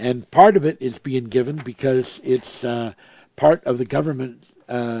 and part of it is being given because it's part of the government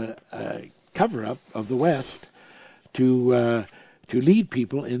cover-up of the West to lead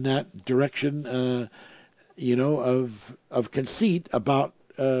people in that direction, of conceit about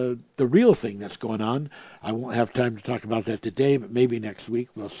the real thing that's going on. I won't have time to talk about that today, but maybe next week,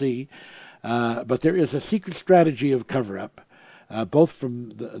 we'll see. But there is a secret strategy of cover-up, both from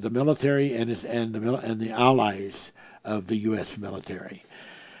the military and the allies of the U.S. military.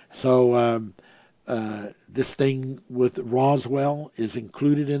 So this thing with Roswell is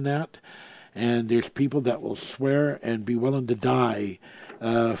included in that, and there's people that will swear and be willing to die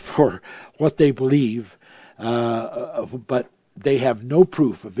for what they believe, but they have no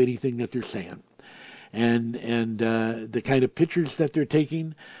proof of anything that they're saying. And the kind of pictures that they're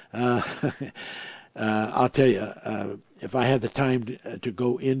taking, I'll tell you, if I had the time to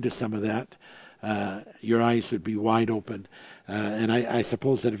go into some of that, your eyes would be wide open. And I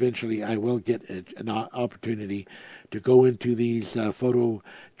suppose that eventually I will get an opportunity to go into these photo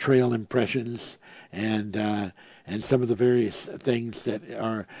trail impressions and some of the various things that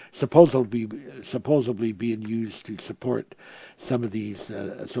are supposedly being used to support some of these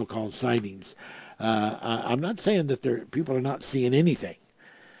so-called sightings. I'm not saying that people are not seeing anything.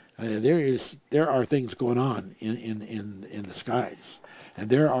 There are things going on in the skies, and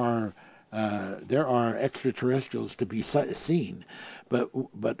there are extraterrestrials to be seen, but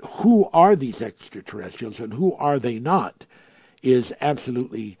who are these extraterrestrials and who are they not is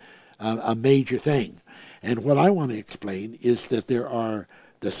absolutely a major thing. And what I want to explain is that there are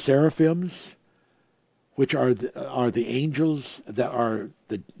the seraphims, which are the angels that are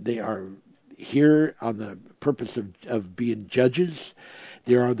here on the purpose of being judges.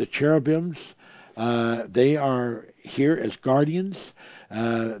 There are the cherubims. They are here as guardians.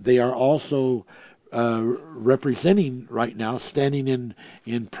 They are also representing right now, standing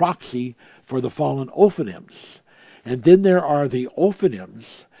in proxy for the fallen Ophanims. And then there are the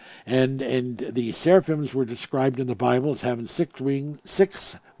Ophanims, and the seraphims were described in the Bible as having six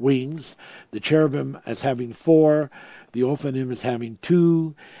wings, the cherubim as having 4, the Ophanim as having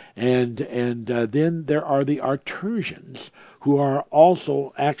 2, and then there are the Arcturians, who are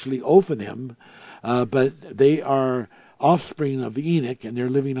also actually Ophanim, but they are offspring of Enoch, and they're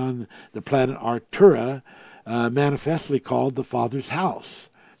living on the planet Arctura, manifestly called the Father's house,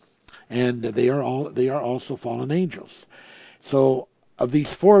 and they are also fallen angels. So, of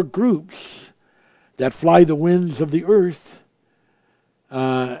these 4 groups that fly the winds of the earth,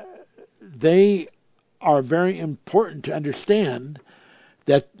 they are very important to understand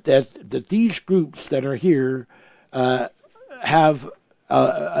that these groups that are here have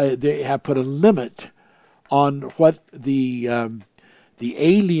put a limit on what the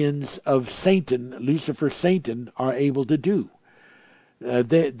aliens of Satan, Lucifer, Satan, are able to do.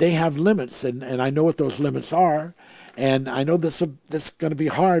 They have limits, and I know what those limits are, and I know this is going to be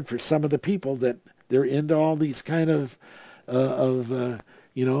hard for some of the people that they're into all these kind of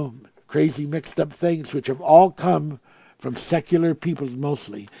crazy mixed up things, which have all come from secular people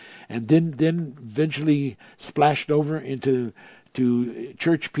mostly, and then eventually splashed over into to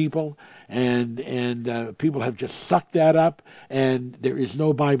church people, and people have just sucked that up, and there is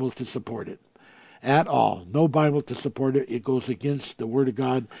no Bible to support it at all. No Bible to support it. It goes against the Word of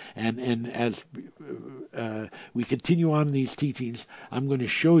God. And as we continue on in these teachings, I'm going to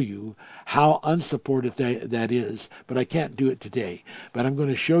show you how unsupported that is. But I can't do it today. But I'm going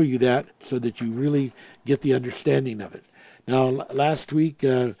to show you that so that you really get the understanding of it. Now, last week,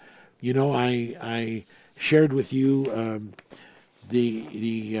 I shared with you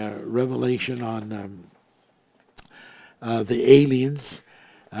the revelation on the aliens.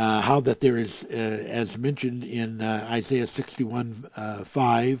 How that there is, as mentioned in Isaiah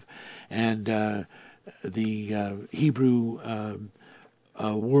 61:5, and the Hebrew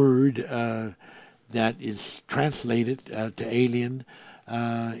word that is translated to alien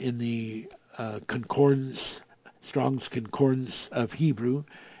in the concordance, Strong's Concordance of Hebrew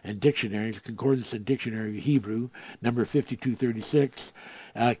and Dictionary, Concordance and Dictionary of Hebrew, number 5236,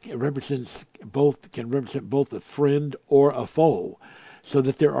 can represent both a friend or a foe. So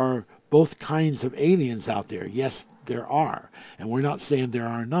that there are both kinds of aliens out there. Yes, there are. And we're not saying there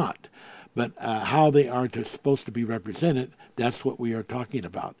are not. But how they are supposed to be represented, that's what we are talking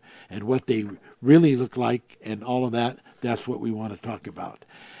about. And what they really look like and all of that, that's what we want to talk about.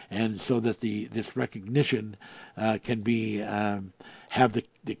 And so that this recognition can be have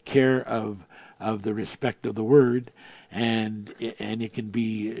the care of the respect of the Word, and it can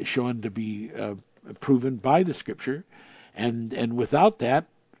be shown to be proven by the Scripture. And without that,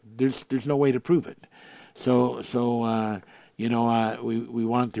 there's no way to prove it. So we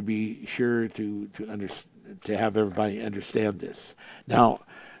want to be sure to have everybody understand this. Now,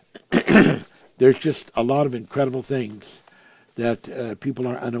 there's just a lot of incredible things that people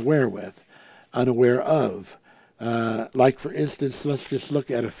are unaware of. Like, for instance, let's just look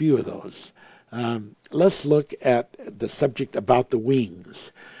at a few of those. Let's look at the subject about the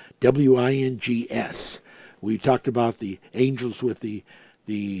wings, WINGS. We talked about the angels with the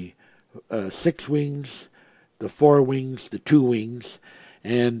 6 wings, the 4 wings, the 2 wings,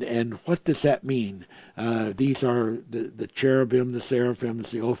 and what does that mean? These are the cherubim, the seraphims,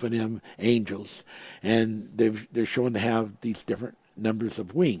 the Ophanim angels, and they're shown to have these different numbers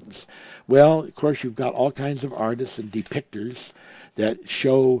of wings. Well, of course, you've got all kinds of artists and depictors that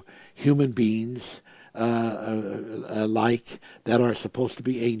show human beings like that are supposed to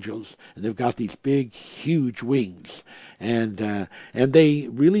be angels, and they've got these big, huge wings, and they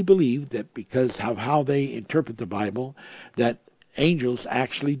really believe that because of how they interpret the Bible, that angels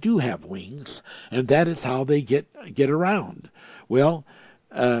actually do have wings, and that is how they get around. Well,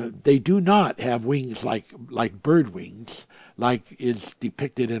 they do not have wings like bird wings, like is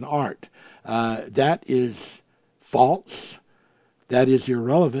depicted in art. That is false. That is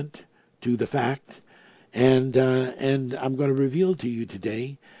irrelevant to the fact. And I'm going to reveal to you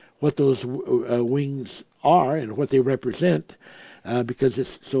today what those wings are and what they represent, because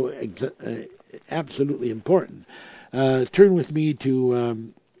it's so absolutely important. Turn with me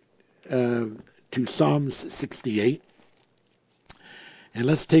to Psalms 68, and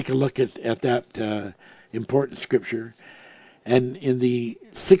let's take a look at that important scripture. And in the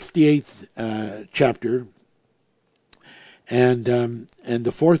 68th chapter, and the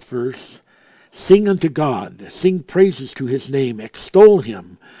 4th verse, sing unto God, sing praises to his name, extol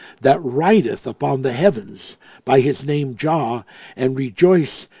him that rideth upon the heavens by his name Jah, and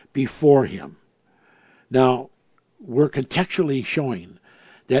rejoice before him. Now, we're contextually showing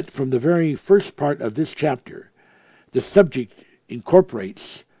that from the very first part of this chapter, the subject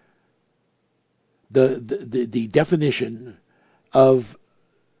incorporates the definition of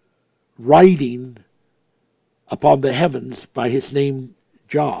riding upon the heavens by his name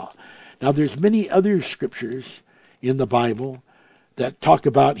Jah. Now, there's many other scriptures in the Bible that talk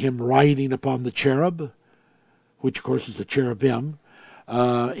about him riding upon the cherub, which, of course, is a cherubim,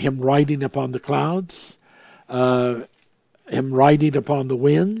 him riding upon the clouds, him riding upon the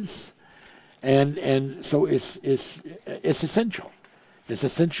winds, and so it's essential. It's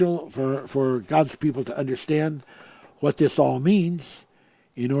essential for God's people to understand what this all means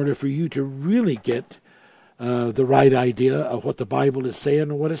in order for you to really get the right idea of what the Bible is saying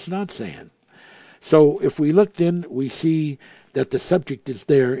and what it's not saying. So if we look then, we see that the subject is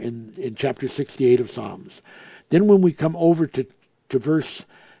there in chapter 68 of Psalms. Then when we come over to verse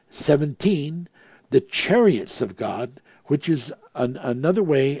 17, the chariots of God, which is another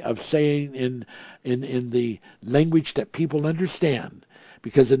way of saying in the language that people understand,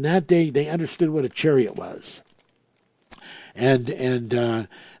 because in that day they understood what a chariot was. And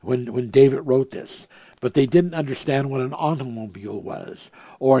when David wrote this. but they didn't understand what an automobile was,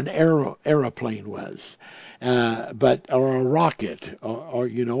 or an aeroplane was, or a rocket, or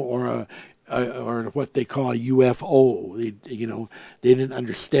what they call a UFO. They didn't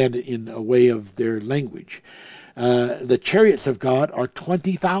understand it in a way of their language. The chariots of God are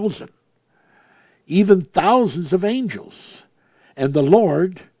 20,000, even thousands of angels, and the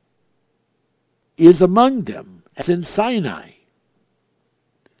Lord is among them, as in Sinai,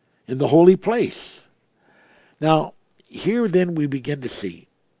 in the holy place. Now, here then we begin to see,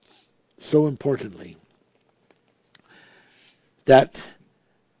 so importantly, that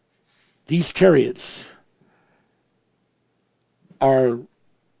these chariots are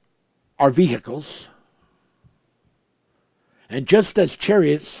vehicles, and just as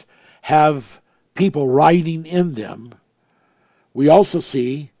chariots have people riding in them, we also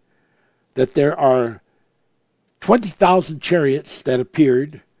see that there are 20,000 chariots that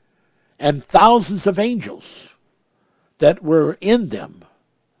appeared and thousands of angels that were in them.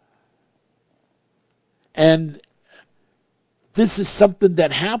 And this is something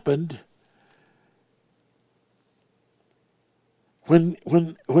that happened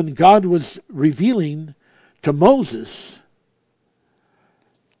when God was revealing to Moses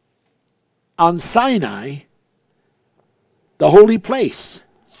on Sinai the holy place.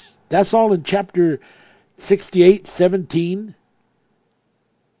 That's all in chapter 68, 17,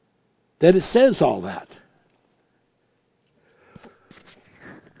 that it says all that.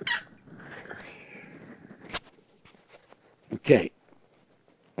 Okay.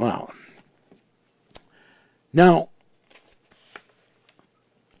 Wow. Now,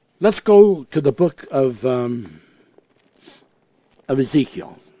 let's go to the book of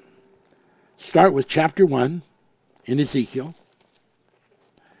Ezekiel. Start with chapter 1 in Ezekiel.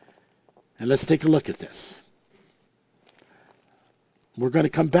 And let's take a look at this. We're going to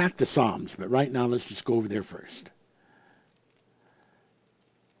come back to Psalms, but right now let's just go over there first.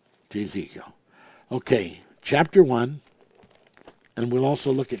 To Ezekiel. Okay, chapter 1, and we'll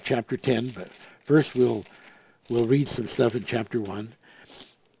also look at chapter 10, but first we'll read some stuff in chapter 1.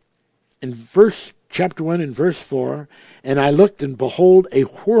 In chapter 1 and verse 4, and I looked, and behold, a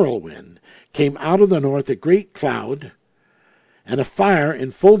whirlwind came out of the north, a great cloud, and a fire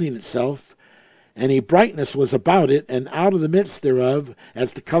enfolding itself, and a brightness was about it, and out of the midst thereof,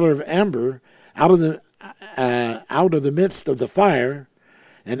 as the color of amber, out of the midst of the fire,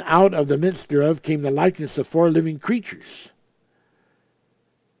 and out of the midst thereof came the likeness of 4 living creatures.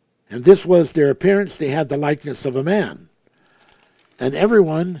 And this was their appearance. They had the likeness of a man. And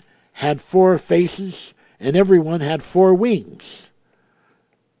everyone had 4 faces, and everyone had 4 wings.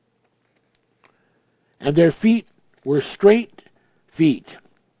 And their feet were straight feet.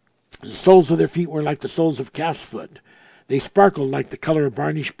 The soles of their feet were like the soles of calf's foot. They sparkled like the color of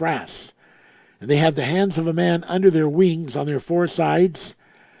burnished brass. And they had the hands of a man under their wings on their 4 sides.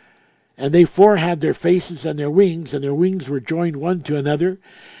 And they 4 had their faces and their wings were joined one to another.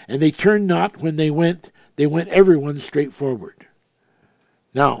 And they turned not when they went everyone straight forward.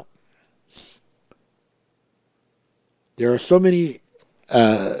 Now, there are so many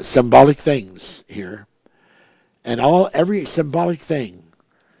symbolic things here. And every symbolic thing,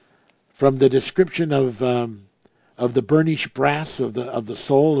 from the description of the burnished brass of the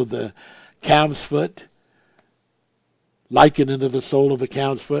sole of the calf's foot, likened unto the sole of a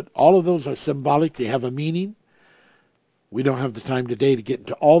calf's foot, all of those are symbolic. They have a meaning. We don't have the time today to get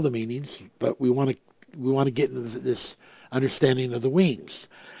into all the meanings, but we want to get into this understanding of the wings.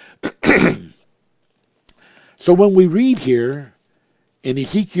 So when we read here in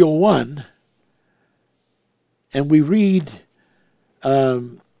Ezekiel 1, and we read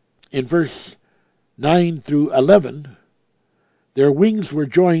in verse 9 through 11, their wings were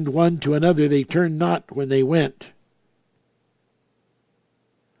joined one to another. They turned not when they went.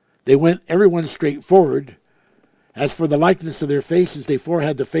 They went everyone straight forward. As for the likeness of their faces, they 4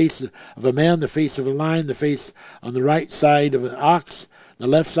 had the face of a man, the face of a lion, the face on the right side of an ox, the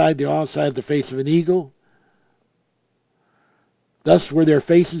left side, they also had the face of an eagle. Thus were their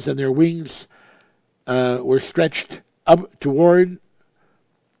faces, and their wings were stretched up toward.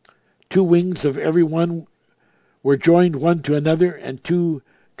 2 wings of every one were joined one to another, and 2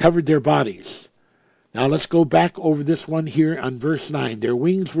 covered their bodies. Now let's go back over this one here on verse 9. Their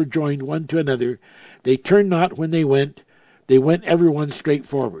wings were joined one to another. They turned not when they went everyone straight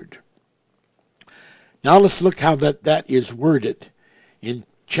forward. Now let's look how that is worded in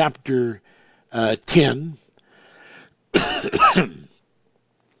chapter 10.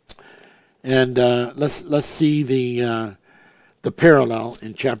 And let's see the parallel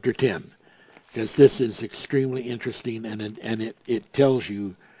in chapter 10, because this is extremely interesting, and it tells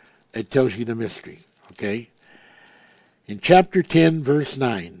you the mystery. Okay? In chapter 10, verse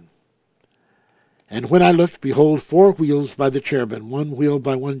 9. And when I looked, behold, 4 wheels by the cherubim, one wheel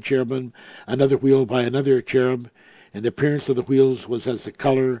by one cherubim, another wheel by another cherub, and the appearance of the wheels was as the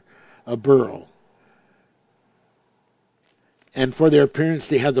color of beryl. And for their appearance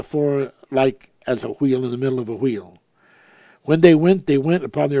they had the 4 like as a wheel in the middle of a wheel. When they went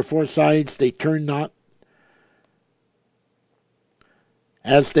upon their 4 sides, they turned not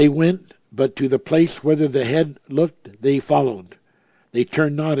as they went, but to the place whither the head looked, they followed. They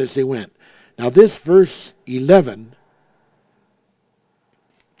turned not as they went. Now this verse 11,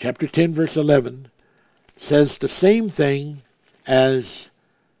 chapter 10, verse 11, says the same thing as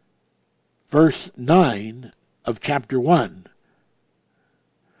verse 9 of chapter 1.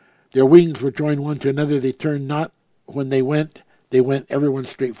 Their wings were joined one to another. They turned not when they went everyone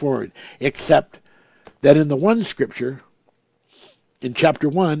straight forward. Except that in the one scripture, in chapter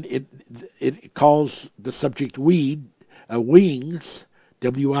 1, it calls the subject wings,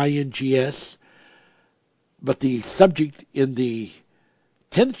 W-I-N-G-S, but the subject in the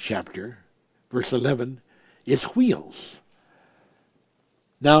 10th chapter, verse 11, is wheels.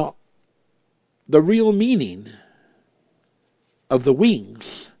 Now, the real meaning of the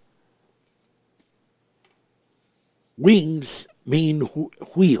wings mean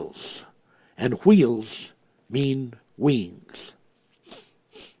wheels, and wheels mean wings.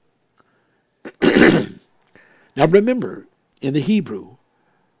 Now remember, in the Hebrew,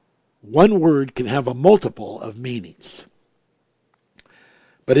 one word can have a multiple of meanings.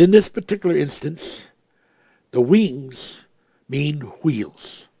 But in this particular instance, the wings mean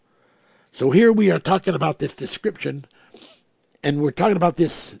wheels. So here we are talking about this description, and we're talking about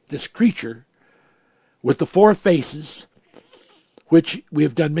this creature with the 4 faces, which we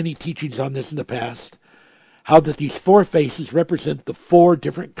have done many teachings on this in the past, how that these 4 faces represent the 4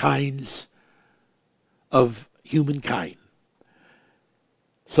 different kinds of humankind.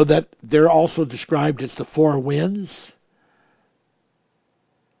 So that they're also described as the 4 winds,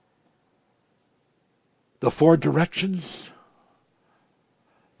 the 4 directions,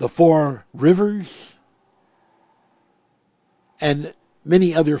 the 4 rivers, and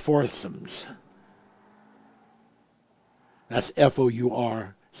many other foursomes. That's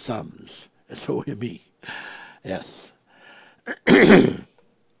F-O-U-R, sums. S-O-M-E. Yes.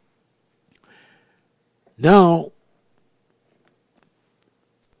 Now,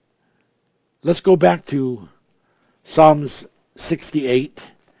 let's go back to Psalms 68,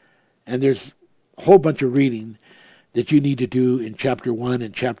 and there's a whole bunch of reading that you need to do in chapter 1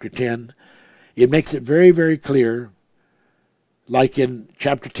 and chapter 10. It makes it very, very clear, like in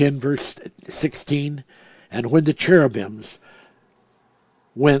chapter 10, verse 16, and when the cherubims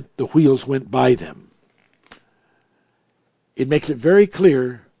went, the wheels went by them. It makes it very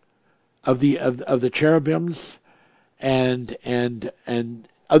clear of the cherubims, and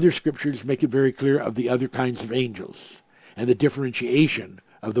other scriptures make it very clear of the other kinds of angels and the differentiation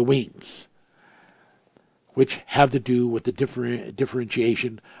of the wings, which have to do with the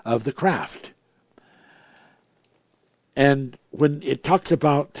differentiation of the craft. And when it talks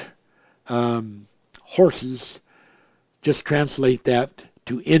about horses, just translate that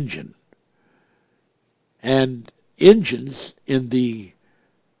to engine. And engines in the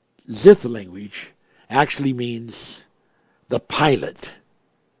Zitha language actually means the pilot.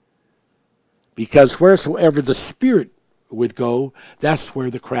 Because wheresoever the spirit would go, that's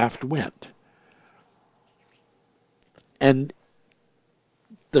where the craft went. And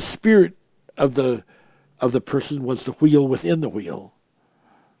the spirit of the person was the wheel within the wheel.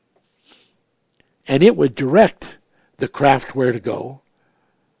 And it would direct the craft where to go.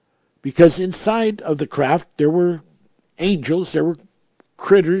 Because inside of the craft there were angels, there were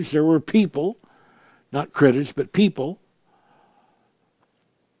critters, there were people. Not critters, but people.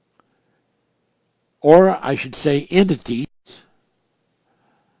 Or I should say entities.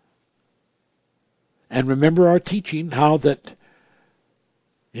 And remember our teaching, how that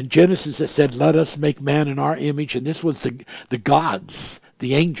in Genesis it said, let us make man in our image. And this was the gods,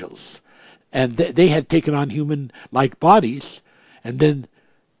 the angels. And they had taken on human-like bodies. And then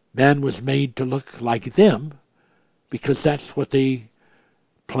man was made to look like them, because that's what they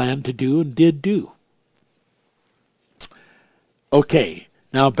planned to do and did do. Okay,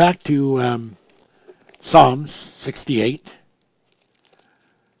 now back to Psalms 68.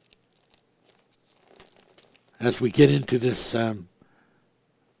 As we get into this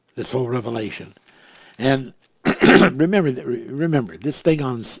this whole revelation. And remember this thing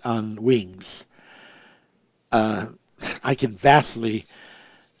on wings. I can vastly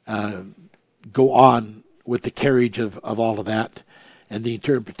go on with the carriage of all of that and the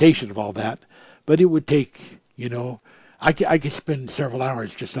interpretation of all that, But it would take, I could spend several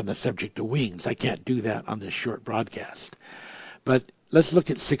hours just on the subject of wings. I can't do that on this short broadcast. But let's look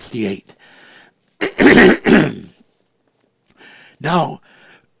at 68. Now,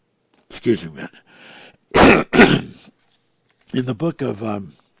 excuse me, man. In the book of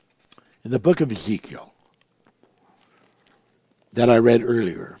Ezekiel that I read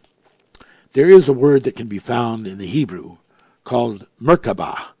earlier, there is a word that can be found in the Hebrew called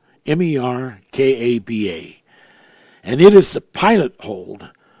Merkabah, Merkaba, and it is the pilot hold,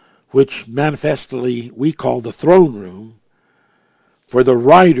 which manifestly we call the throne room for the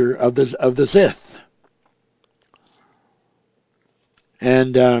rider of the Zith.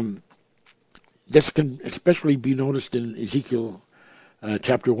 And this can especially be noticed in Ezekiel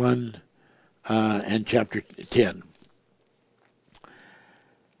chapter 1 and chapter 10.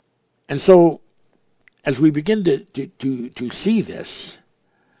 And so, as we begin to see this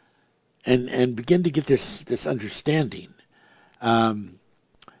and begin to get this understanding, and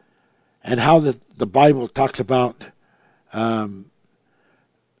how the Bible talks about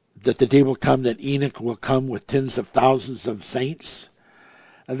that the day will come that Enoch will come with tens of thousands of saints,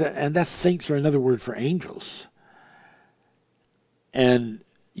 and that saints are another word for angels. And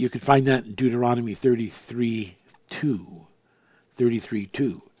you can find that in Deuteronomy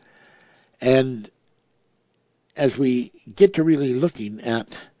 33:2. And as we get to really looking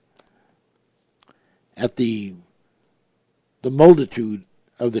at the multitude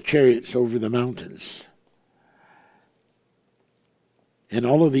of the chariots over the mountains, and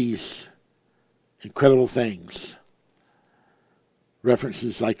all of these incredible things,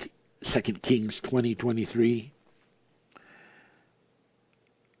 references like 2 Kings 20:23.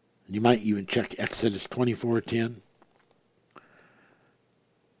 You might even check Exodus 24:10.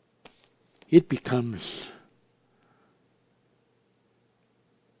 It becomes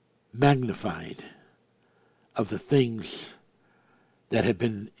magnified of the things that have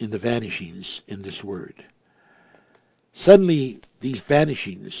been in the vanishings in this word. Suddenly, these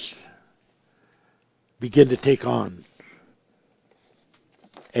vanishings begin to take on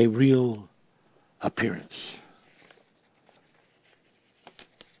a real appearance.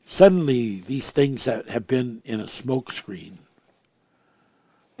 Suddenly, these things that have been in a smoke screen,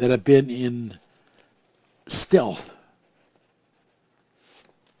 that have been in stealth,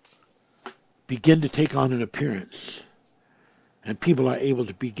 begin to take on an appearance, and people are able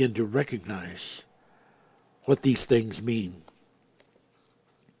to begin to recognize what these things mean.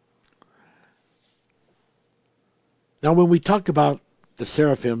 Now, when we talk about the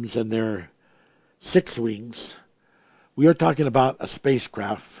seraphims and their 6 wings, we are talking about a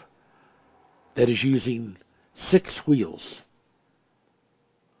spacecraft that is using 6 wheels.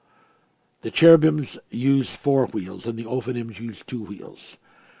 The cherubims use 4 wheels, and the Ophanims use 2 wheels.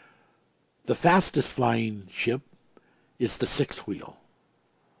 The fastest flying ship is the 6 wheel.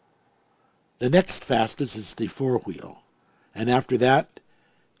 The next fastest is the 4 wheel, and after that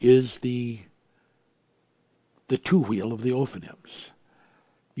is the 2 wheel of the Ophanims.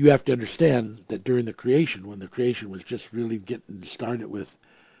 You have to understand that during the creation, when the creation was just really getting started with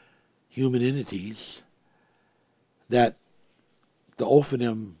human entities, that the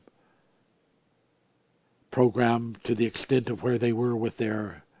Ophanim program, to the extent of where they were with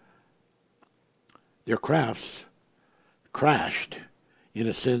their crafts, crashed, in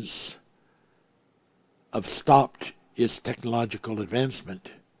a sense of stopped its technological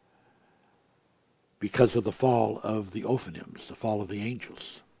advancement because of the fall of the Ophanims, the fall of the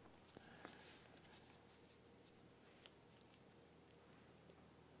angels.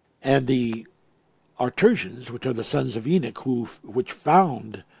 And the Artesians, which are the sons of Enoch, which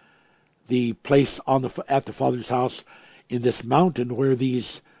found the place at the Father's house in this mountain where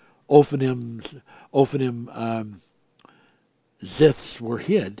these Ophanim Ziths were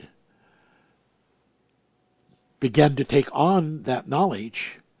hid, began to take on that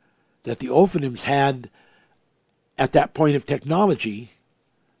knowledge that the Ophanims had at that point of technology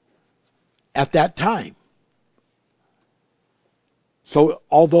at that time. So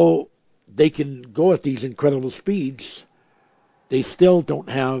although they can go at these incredible speeds, they still don't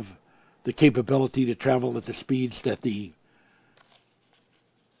have the capability to travel at the speeds that the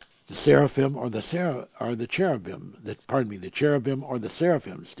seraphim or the cherubim, the cherubim or the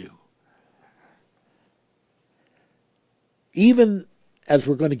seraphims do. Even as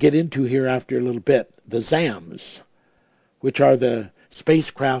we're going to get into here after a little bit, the Zams, which are the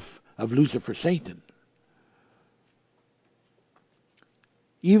spacecraft of Lucifer Satan,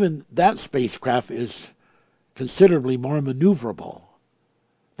 even that spacecraft is considerably more maneuverable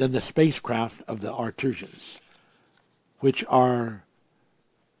than the spacecraft of the Artesians, which are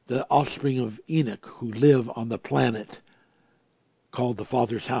the offspring of Enoch who live on the planet called the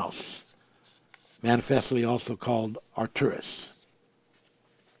Father's house, manifestly also called Arcturus.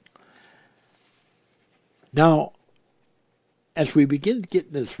 Now, as we begin to get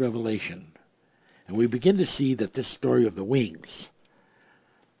into this revelation, and we begin to see that this story of the wings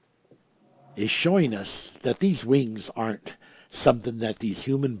is showing us that these wings aren't something that these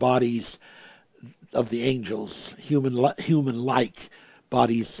human bodies of the angels, human-like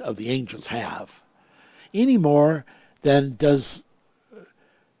bodies of the angels have, any more than does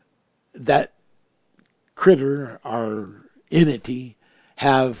that critter or entity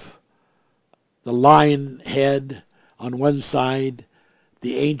have the lion head on one side,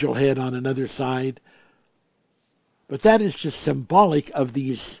 the angel head on another side. But that is just symbolic of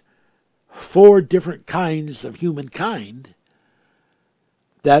these 4 different kinds of humankind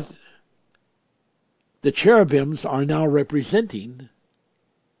that the cherubims are now representing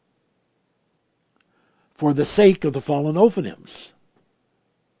for the sake of the fallen Ophanims.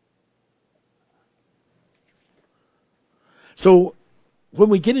 So when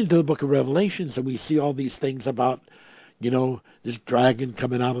we get into the book of Revelations and we see all these things about, this dragon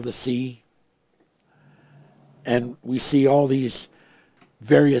coming out of the sea, and we see all these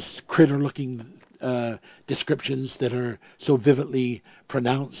various critter-looking descriptions that are so vividly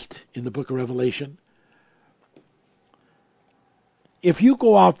pronounced in the book of Revelation, if you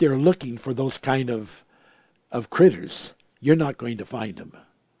go out there looking for those kind of critters, you're not going to find them.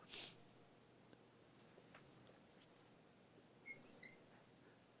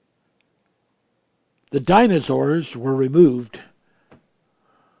 The dinosaurs were removed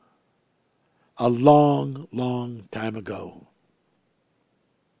a long, long time ago.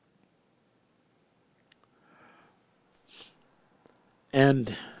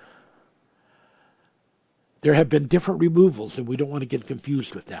 And there have been different removals, and we don't want to get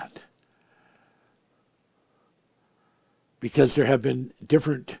confused with that. Because there have been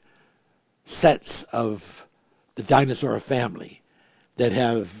different sets of the dinosaur family that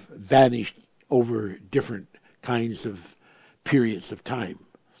have vanished over different kinds of periods of time.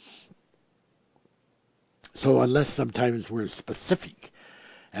 So unless sometimes we're specific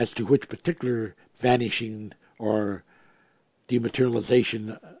as to which particular vanishing or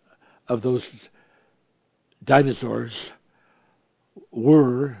dematerialization of those dinosaurs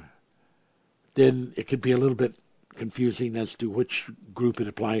were, then it could be a little bit confusing as to which group it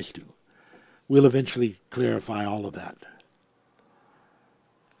applies to. We'll eventually clarify all of that.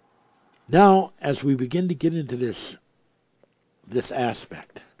 Now, as we begin to get into this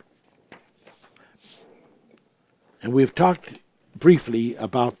aspect, and we've talked briefly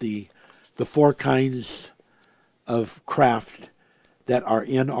about the 4 kinds of craft that are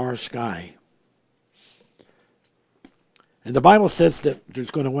in our sky. And the Bible says that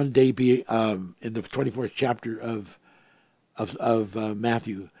there's going to one day be, in the 24th chapter of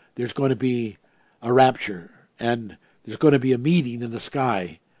Matthew, there's going to be a rapture, and there's going to be a meeting in the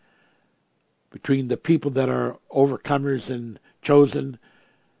sky between the people that are overcomers and chosen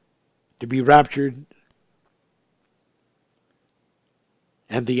to be raptured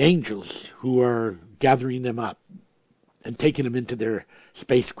and the angels who are gathering them up and taking them into their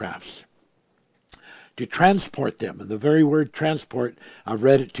spacecrafts to transport them. And the very word transport, I've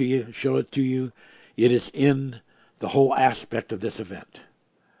read it to you, show it to you. It is in the whole aspect of this event.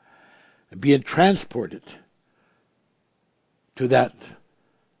 And being transported to that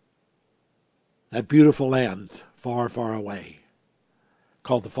beautiful land far, far away,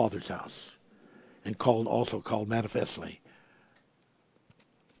 called the Father's house, and also called manifestly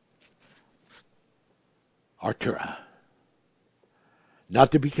Artura.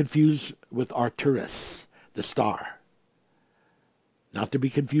 Not to be confused with Arcturus, the star. Not to be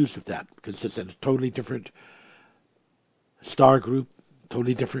confused with that, because it's in a totally different star group,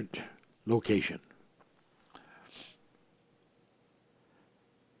 totally different location.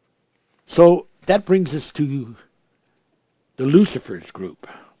 So that brings us to the Lucifer's group.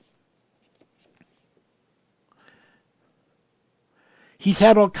 He's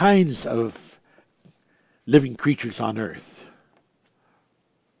had all kinds of living creatures on earth.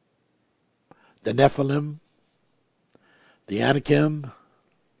 The Nephilim, the Anakim,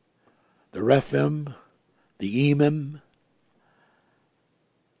 the Rephaim, the Emim,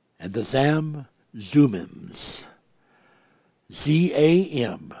 and the Zamzumims.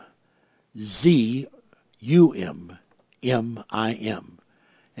 Z-A-M. Z-U-M-M-I-M.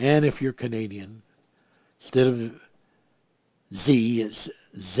 And if you're Canadian, instead of Z, it's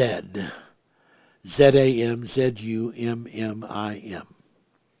Z. Z-A-M-Z-U-M-M-I-M.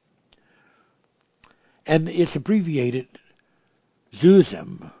 And it's abbreviated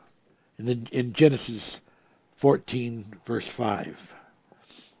Zuzim, in Genesis 14, verse 5.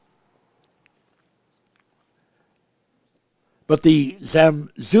 But the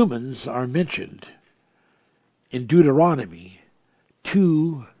Zamzummans are mentioned in Deuteronomy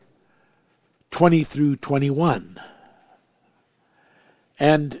 2:20 through 21.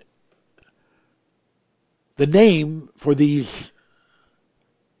 And the name for these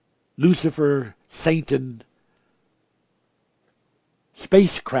Lucifer, Satan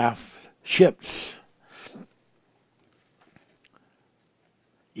spacecraft ships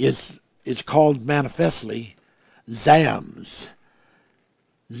is called manifestly Zams.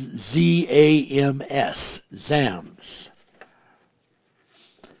 Z-A-M-S. Zams.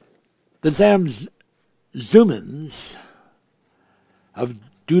 The Zamzummans of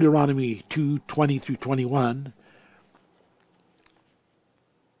Deuteronomy 2:20 through 21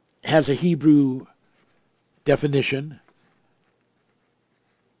 has a Hebrew definition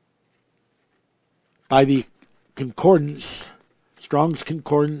by the concordance, Strong's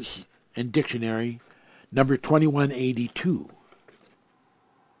Concordance and Dictionary, number 2182.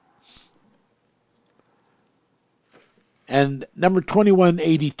 And number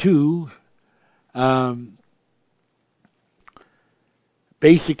 2182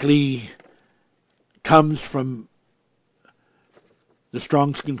 basically comes from the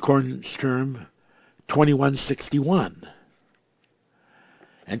Strong's Concordance term 2161.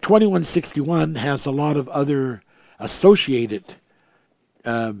 And 2161 has a lot of other associated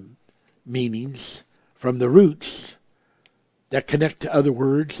meanings from the roots that connect to other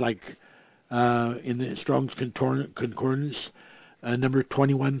words, like in the Strong's Concordance, number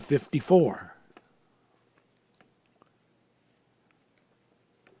 2154.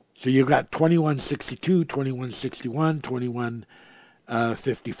 So you've got 2162, 2161,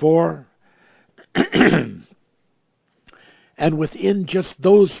 2154. And within just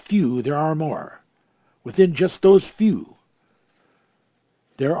those few, there are more. Within just those few,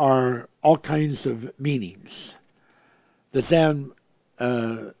 there are all kinds of meanings. The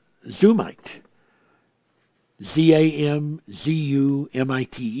Zamzumite, Z-A-M-Z-U-M-I-T-E,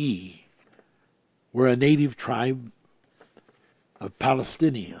 were a native tribe of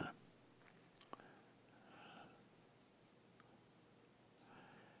Palestine.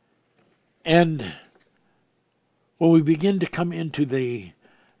 And when we begin to come into the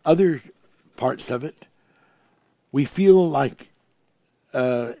other parts of it, we feel like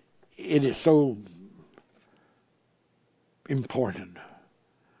it is so important.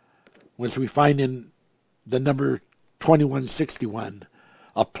 Once we find in the number 2161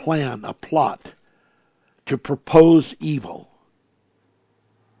 a plan, a plot to propose evil.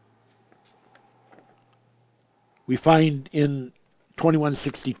 We find in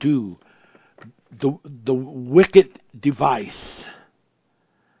 2162 the wicked device,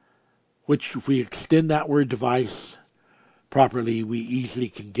 which if we extend that word device properly, we easily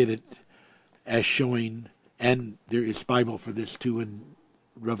can get it as showing, and there is Bible for this too in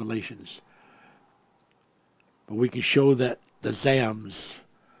Revelations. But we can show that the Zams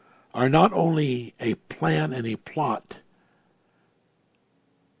are not only a plan and a plot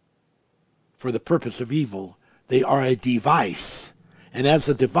for the purpose of evil, they are a device. And as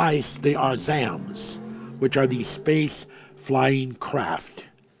a device, they are Zams, which are these space flying craft.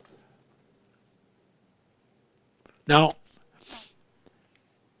 Now,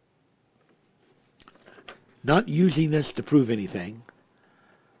 not using this to prove anything,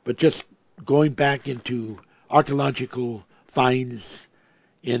 but just going back into archaeological finds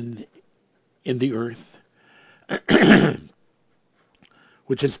in the earth,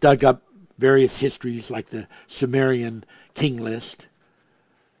 which has dug up various histories like the Sumerian king list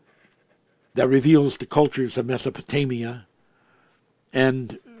that reveals the cultures of Mesopotamia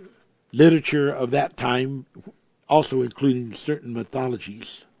and literature of that time, also including certain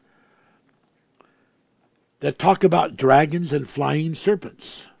mythologies that talk about dragons and flying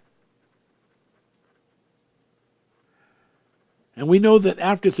serpents. And we know that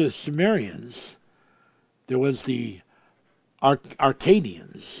after the Sumerians, there was the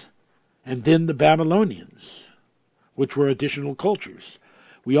Akkadians, and then the Babylonians, which were additional cultures.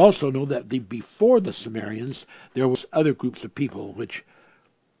 We also know that before the Sumerians, there was other groups of people, which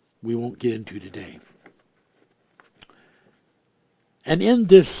we won't get into today. And in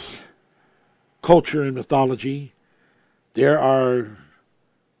this culture and mythology, there are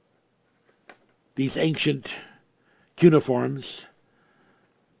these ancient cuneiforms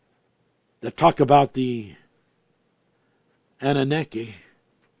that talk about the Anunnaki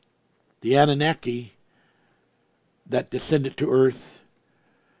that descended to earth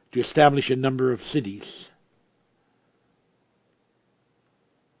to establish a number of cities.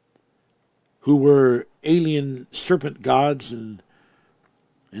 who were alien serpent gods and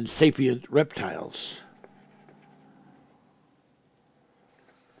sapient reptiles.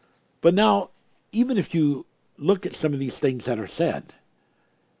 But now, even if you look at some of these things that are said,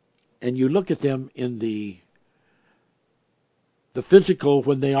 and you look at them in the physical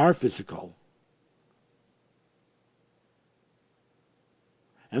when they are physical,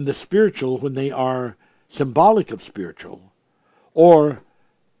 and the spiritual when they are symbolic of spiritual, or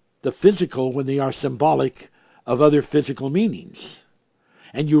the physical when they are symbolic of other physical meanings,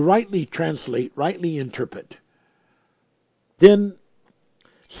 and you rightly translate, rightly interpret, then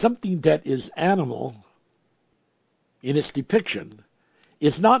something that is animal in its depiction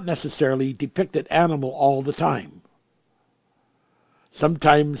is not necessarily depicted animal all the time.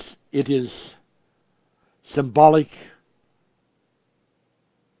 Sometimes it is symbolic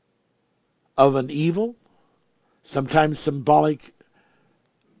of an evil, sometimes symbolic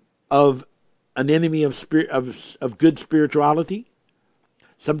of an enemy of good spirituality,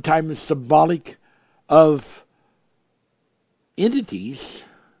 sometimes symbolic of entities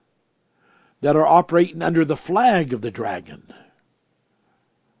that are operating under the flag of the dragon.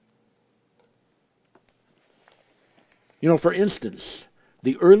 You know, for instance,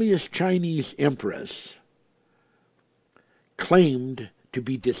 the earliest Chinese emperors claimed to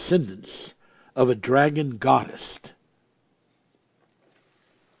be descendants of a dragon goddess.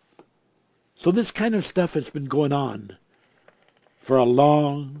 So this kind of stuff has been going on for a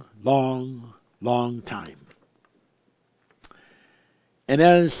long, long, long time. And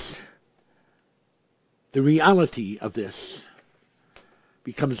as the reality of this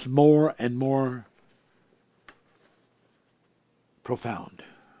becomes more and more profound,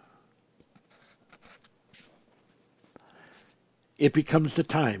 it becomes the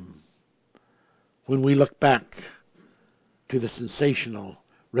time when we look back to the sensational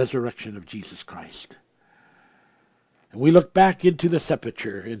resurrection of Jesus Christ. And we look back into the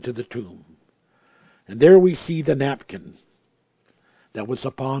sepulchre, into the tomb, and there we see the napkin that was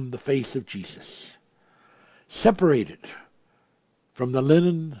upon the face of Jesus, separated from the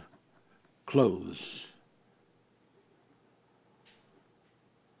linen clothes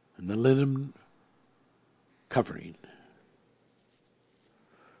and the linen covering.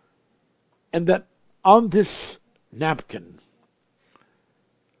 And that on this napkin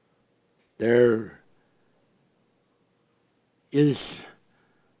there is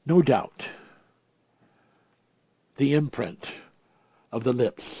no doubt the imprint of the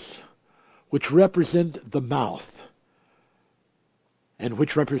lips, which represent the mouth and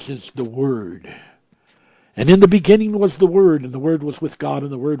which represents the Word. And in the beginning was the Word, and the Word was with God,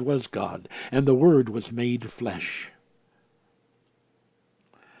 and the Word was God, and the Word was made flesh.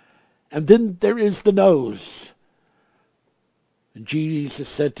 And then there is the nose. And Jesus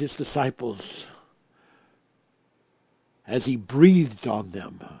said to his disciples, as he breathed on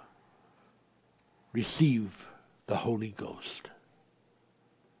them, receive the Holy Ghost.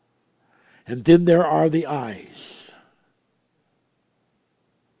 And then there are the eyes.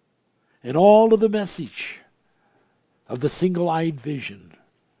 And all of the message of the single-eyed vision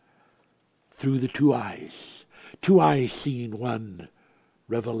through the two eyes seeing one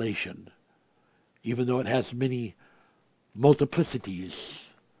revelation, even though it has many multiplicities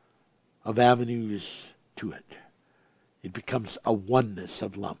of avenues to it. It becomes a oneness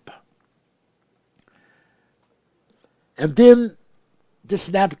of lump. And then this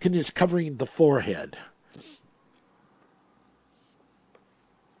napkin is covering the forehead.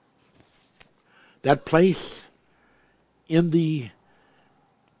 That place in the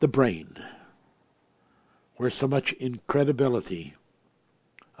brain where so much incredibility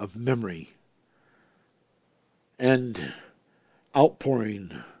of memory and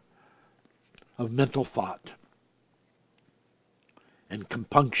outpouring of mental thought and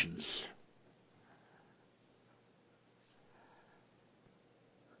compunctions.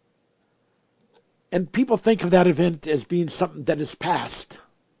 And people think of that event as being something that is past.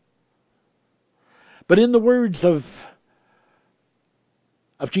 But in the words of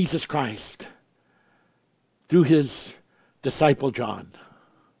Jesus Christ, through his disciple John,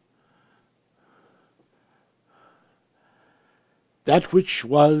 that which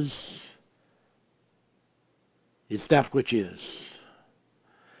was is that which is.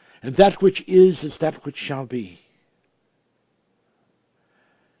 And that which is that which shall be.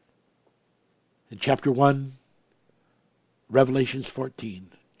 In chapter 1, Revelations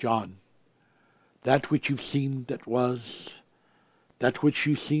 14, John, that which you've seen that was, that which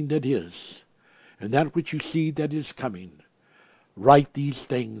you've seen that is, and that which you see that is coming, write these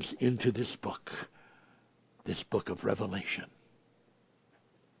things into this book of Revelation.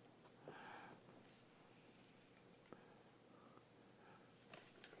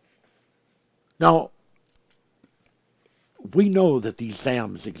 Now, we know that these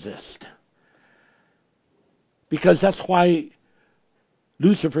Zams exist. Because that's why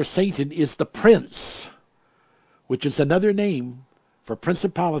Lucifer, Satan, is the prince, which is another name for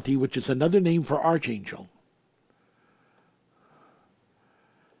principality, which is another name for archangel.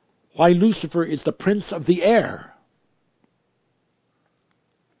 Why Lucifer is the prince of the air.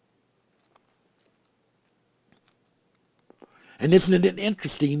 And isn't it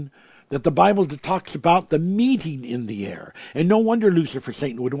interesting that the Bible talks about the meeting in the air? And no wonder Lucifer,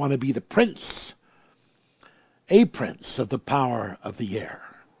 Satan, would want to be the prince, a prince of the power of the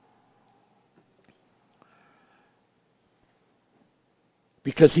air.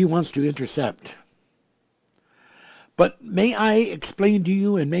 Because he wants to intercept. But may I explain to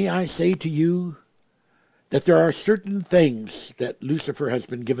you and may I say to you that there are certain things that Lucifer has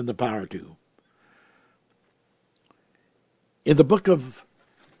been given the power to. In the book of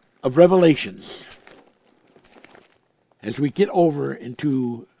Revelations, as we get over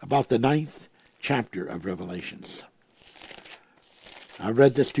into about the 9th chapter of Revelations, I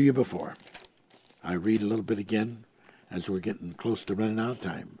read this to you before. I read a little bit again as we're getting close to running out of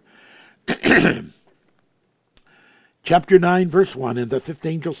time. Chapter 9, verse 1, And the fifth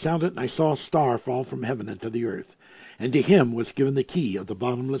angel sounded, and I saw a star fall from heaven unto the earth, and to him was given the key of the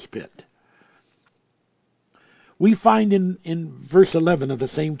bottomless pit. We find in verse 11 of the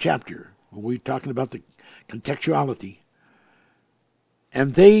same chapter, when we're talking about the contextuality,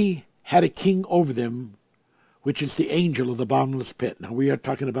 and they had a king over them, which is the angel of the bottomless pit. Now we are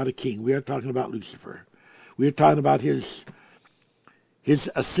talking about a king. We are talking about Lucifer. We are talking about his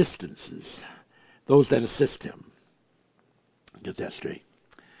assistances, those that assist him. Get that straight.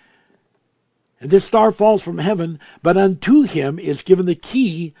 And this star falls from heaven, but unto him is given the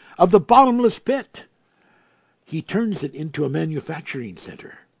key of the bottomless pit. He turns it into a manufacturing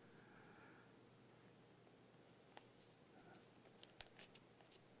center.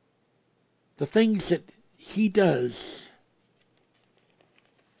 The things that he does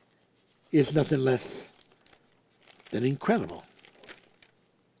is nothing less than incredible.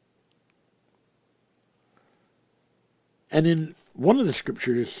 And in one of the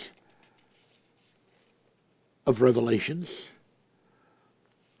scriptures of Revelations,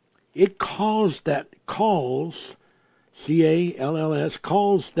 it calls, C-A-L-L-S,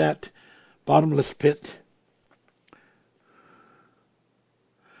 calls that bottomless pit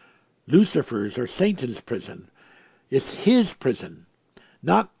Lucifer's or Satan's prison. It's his prison,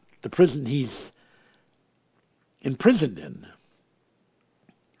 not the prison he's imprisoned in,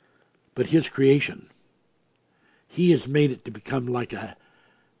 but his creation. He has made it to become like a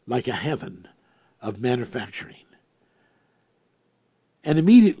heaven of manufacturing. And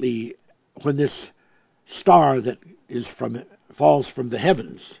immediately when this star that falls from the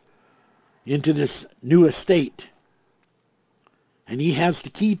heavens into this new estate, and he has the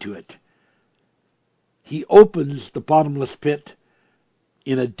key to it, he opens the bottomless pit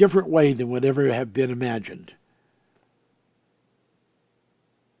in a different way than would ever have been imagined.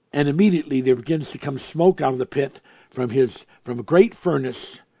 And immediately there begins to come smoke out of the pit from a great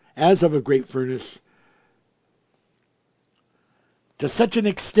furnace, as of a great furnace, to such an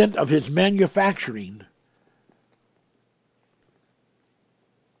extent of his manufacturing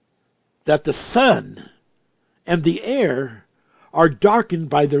that the sun and the air are darkened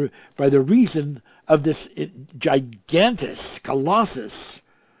by the reason of this gigantus, colossus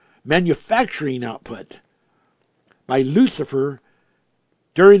manufacturing output by Lucifer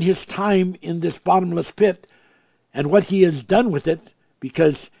during his time in this bottomless pit, and what he has done with it,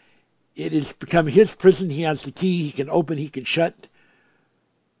 because it has become his prison. He has the key. He can open, he can shut.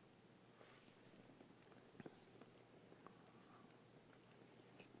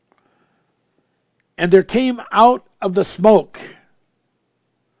 And there came out of the smoke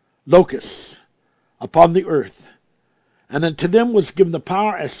locusts upon the earth, and unto them was given the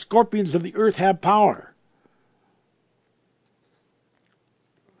power as scorpions of the earth have power.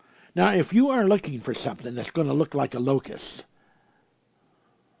 Now, if you are looking for something that's going to look like a locust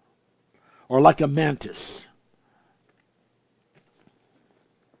or like a mantis,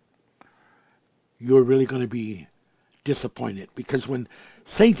 you're really going to be disappointed, because when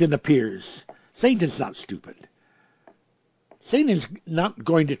Satan appears, Satan's not stupid. Satan's not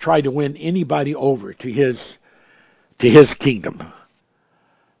going to try to win anybody over to his kingdom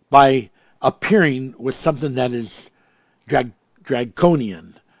by appearing with something that is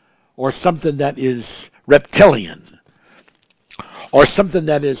draconian, or something that is reptilian, or something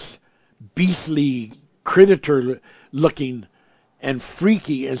that is beastly, predator-looking, and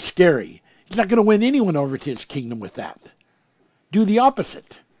freaky and scary. He's not going to win anyone over to his kingdom with that. Do the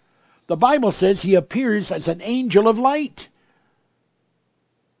opposite. The Bible says he appears as an angel of light.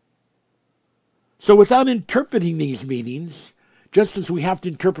 So without interpreting these meanings, just as we have to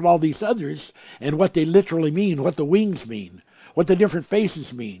interpret all these others and what they literally mean, what the wings mean, what the different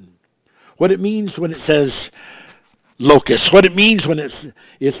faces mean, what it means when it says locust, what it means when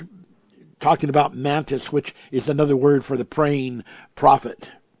it's talking about mantis, which is another word for the praying prophet,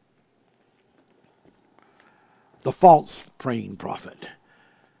 the false praying prophet.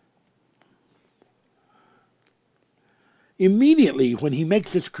 Immediately when he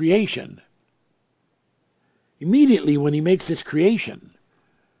makes this creation,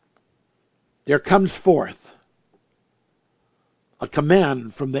 there comes forth a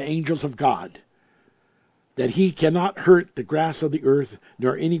command from the angels of God that he cannot hurt the grass of the earth,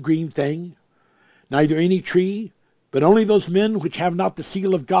 nor any green thing, neither any tree, but only those men which have not the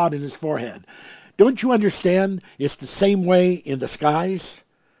seal of God in his forehead. Don't you understand? It's the same way in the skies,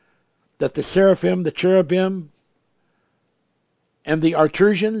 that the seraphim, the cherubim, and the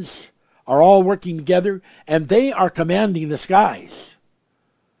artersians are all working together, and they are commanding the skies.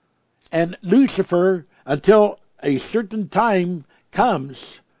 And Lucifer, until a certain time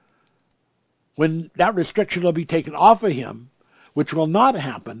comes when that restriction will be taken off of him, which will not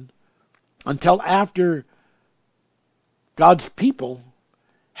happen until after God's people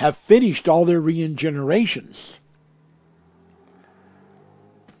have finished all their regenerations.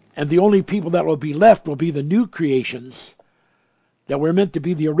 And the only people that will be left will be the new creations that were meant to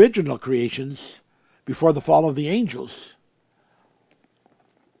be the original creations before the fall of the angels.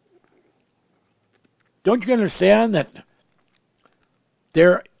 Don't you understand that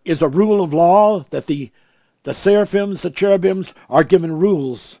there is a rule of law, that the seraphims, the cherubims are given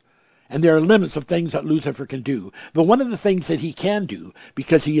rules, and there are limits of things that Lucifer can do. But one of the things that he can do,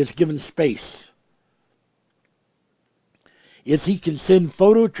 because he is given space, is he can send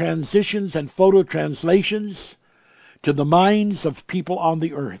photo transitions and photo translations to the minds of people on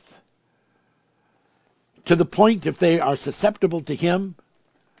the earth, to the point, if they are susceptible to him,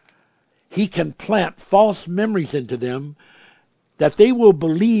 he can plant false memories into them that they will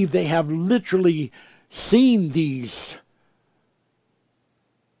believe they have literally seen these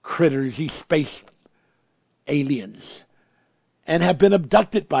critters, these space aliens, and have been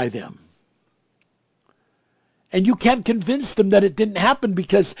abducted by them. And you can't convince them that it didn't happen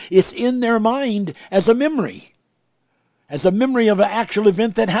because it's in their mind as a memory of an actual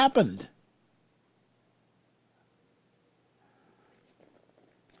event that happened.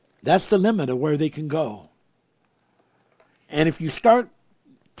 That's the limit of where they can go. And if you start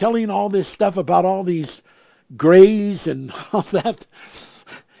telling all this stuff about all these grays and all that,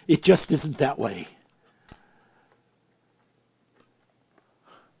 it just isn't that way.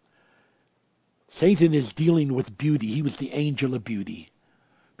 Satan is dealing with beauty. He was the angel of beauty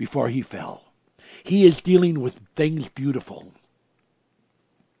before he fell. He is dealing with things beautiful.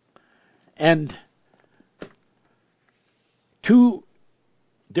 And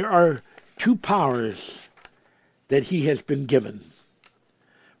there are two powers that he has been given.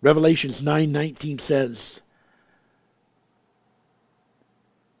 Revelations 9:19 says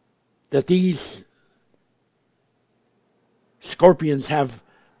that these scorpions have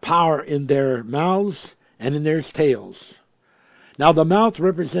power in their mouths and in their tails. Now the mouth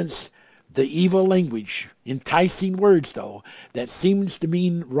represents the evil language, enticing words though, that seems to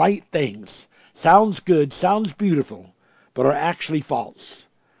mean right things, sounds good, sounds beautiful, but are actually false.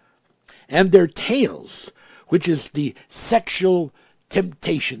 And their tails, which is the sexual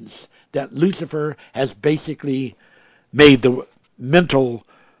temptations that Lucifer has basically made the mental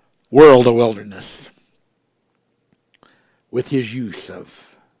world a wilderness with his use of.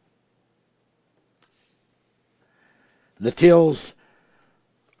 The tails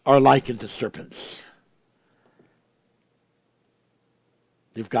are likened to serpents.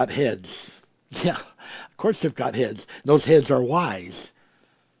 They've got heads. Yeah, of course they've got heads. Those heads are wise.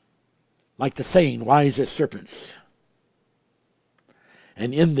 Like the saying, wise as serpents.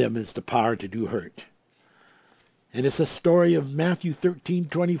 And in them is the power to do hurt. And it's a story of Matthew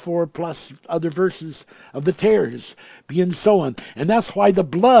 13:24 plus other verses of the tares being sown. And that's why the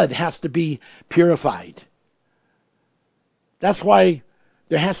blood has to be purified. That's why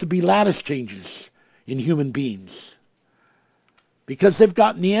there has to be lattice changes in human beings. Because they've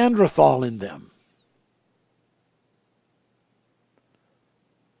got Neanderthal in them.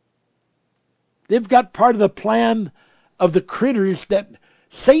 They've got part of the plan of the critters that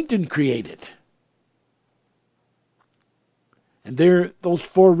Satan created. And they're those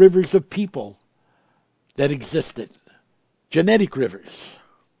 4 rivers of people that existed. Genetic rivers.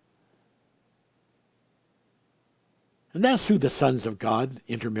 And that's who the sons of God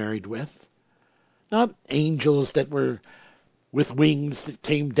intermarried with. Not angels that were with wings that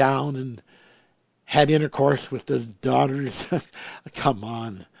came down and had intercourse with the daughters. Come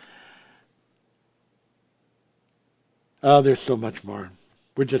on. Oh, there's so much more.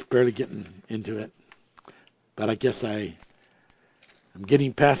 We're just barely getting into it. But I guess I'm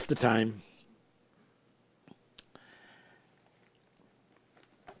getting past the time.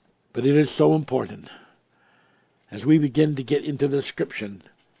 But it is so important as we begin to get into the description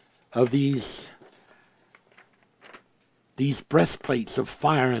of these breastplates of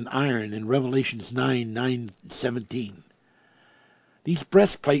fire and iron in Revelations 9:17. These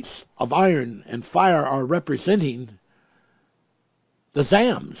breastplates of iron and fire are representing the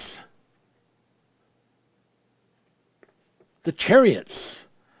Zams, the chariots.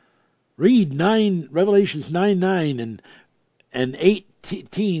 Read Revelations 9:9 and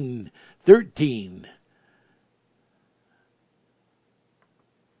 18:13.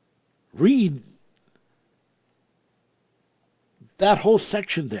 Read that whole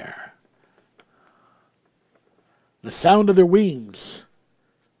section there. The sound of their wings,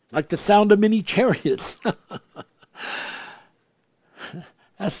 like the sound of many chariots.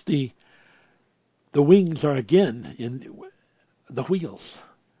 That's the wings are again in the wheels,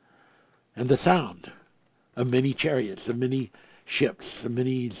 and the sound of many chariots, of many ships, of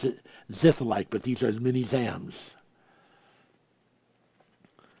many Zith-like, but these are many Zams.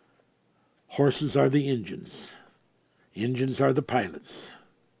 Horses are the engines. Engines are the pilots.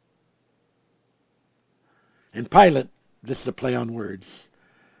 And pilot, this is a play on words.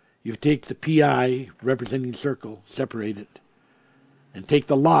 You take the PI, representing circle, separate it, and take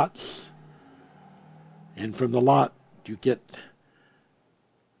the lots, and from the lot you get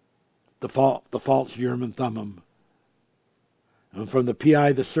the false urim and thummim. And from the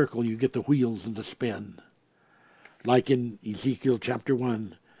PI, the circle, you get the wheels and the spin. Like in Ezekiel chapter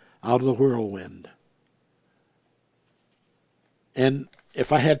 1, out of the whirlwind. And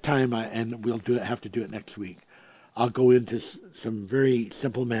if I had time, and we'll have to do it next week, I'll go into some very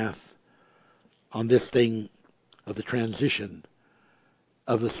simple math on this thing of the transition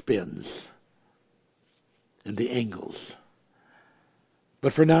of the spins and the angles.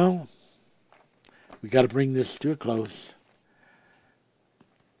 But for now, we got to bring this to a close.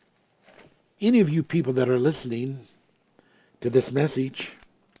 Any of you people that are listening to this message,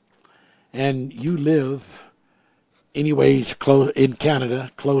 and you live anyways close in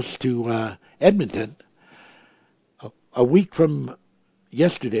Canada, close to Edmonton, a week from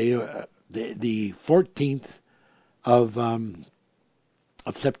yesterday, the 14th of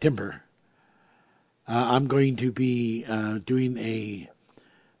September, I'm going to be doing a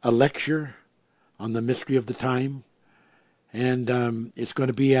lecture on the mystery of the time, and it's going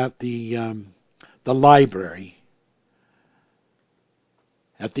to be at the library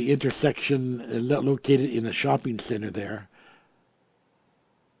at the intersection located in a shopping center there,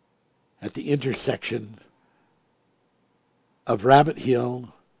 at the intersection of Rabbit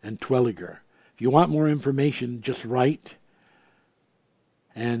Hill and Twilliger. If you want more information, just write,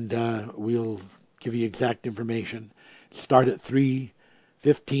 and we'll give you exact information. Start at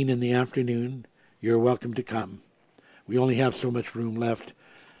 3:15 in the afternoon. You're welcome to come. We only have so much room left.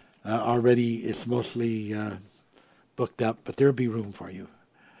 Already it's mostly booked up, but there'll be room for you.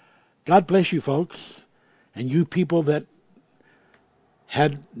 God bless you, folks, and you people that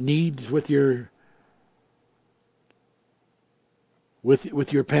had needs with your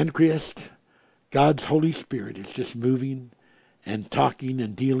pancreas. God's Holy Spirit is just moving and talking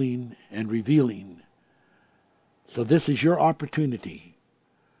and dealing and revealing. So this is your opportunity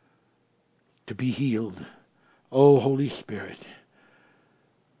to be healed. Oh, Holy Spirit,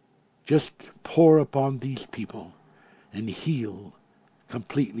 just pour upon these people and heal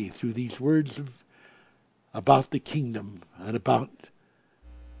completely through these words about the kingdom and about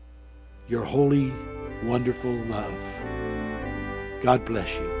your holy, wonderful love. God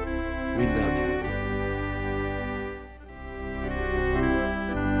bless you. We love you.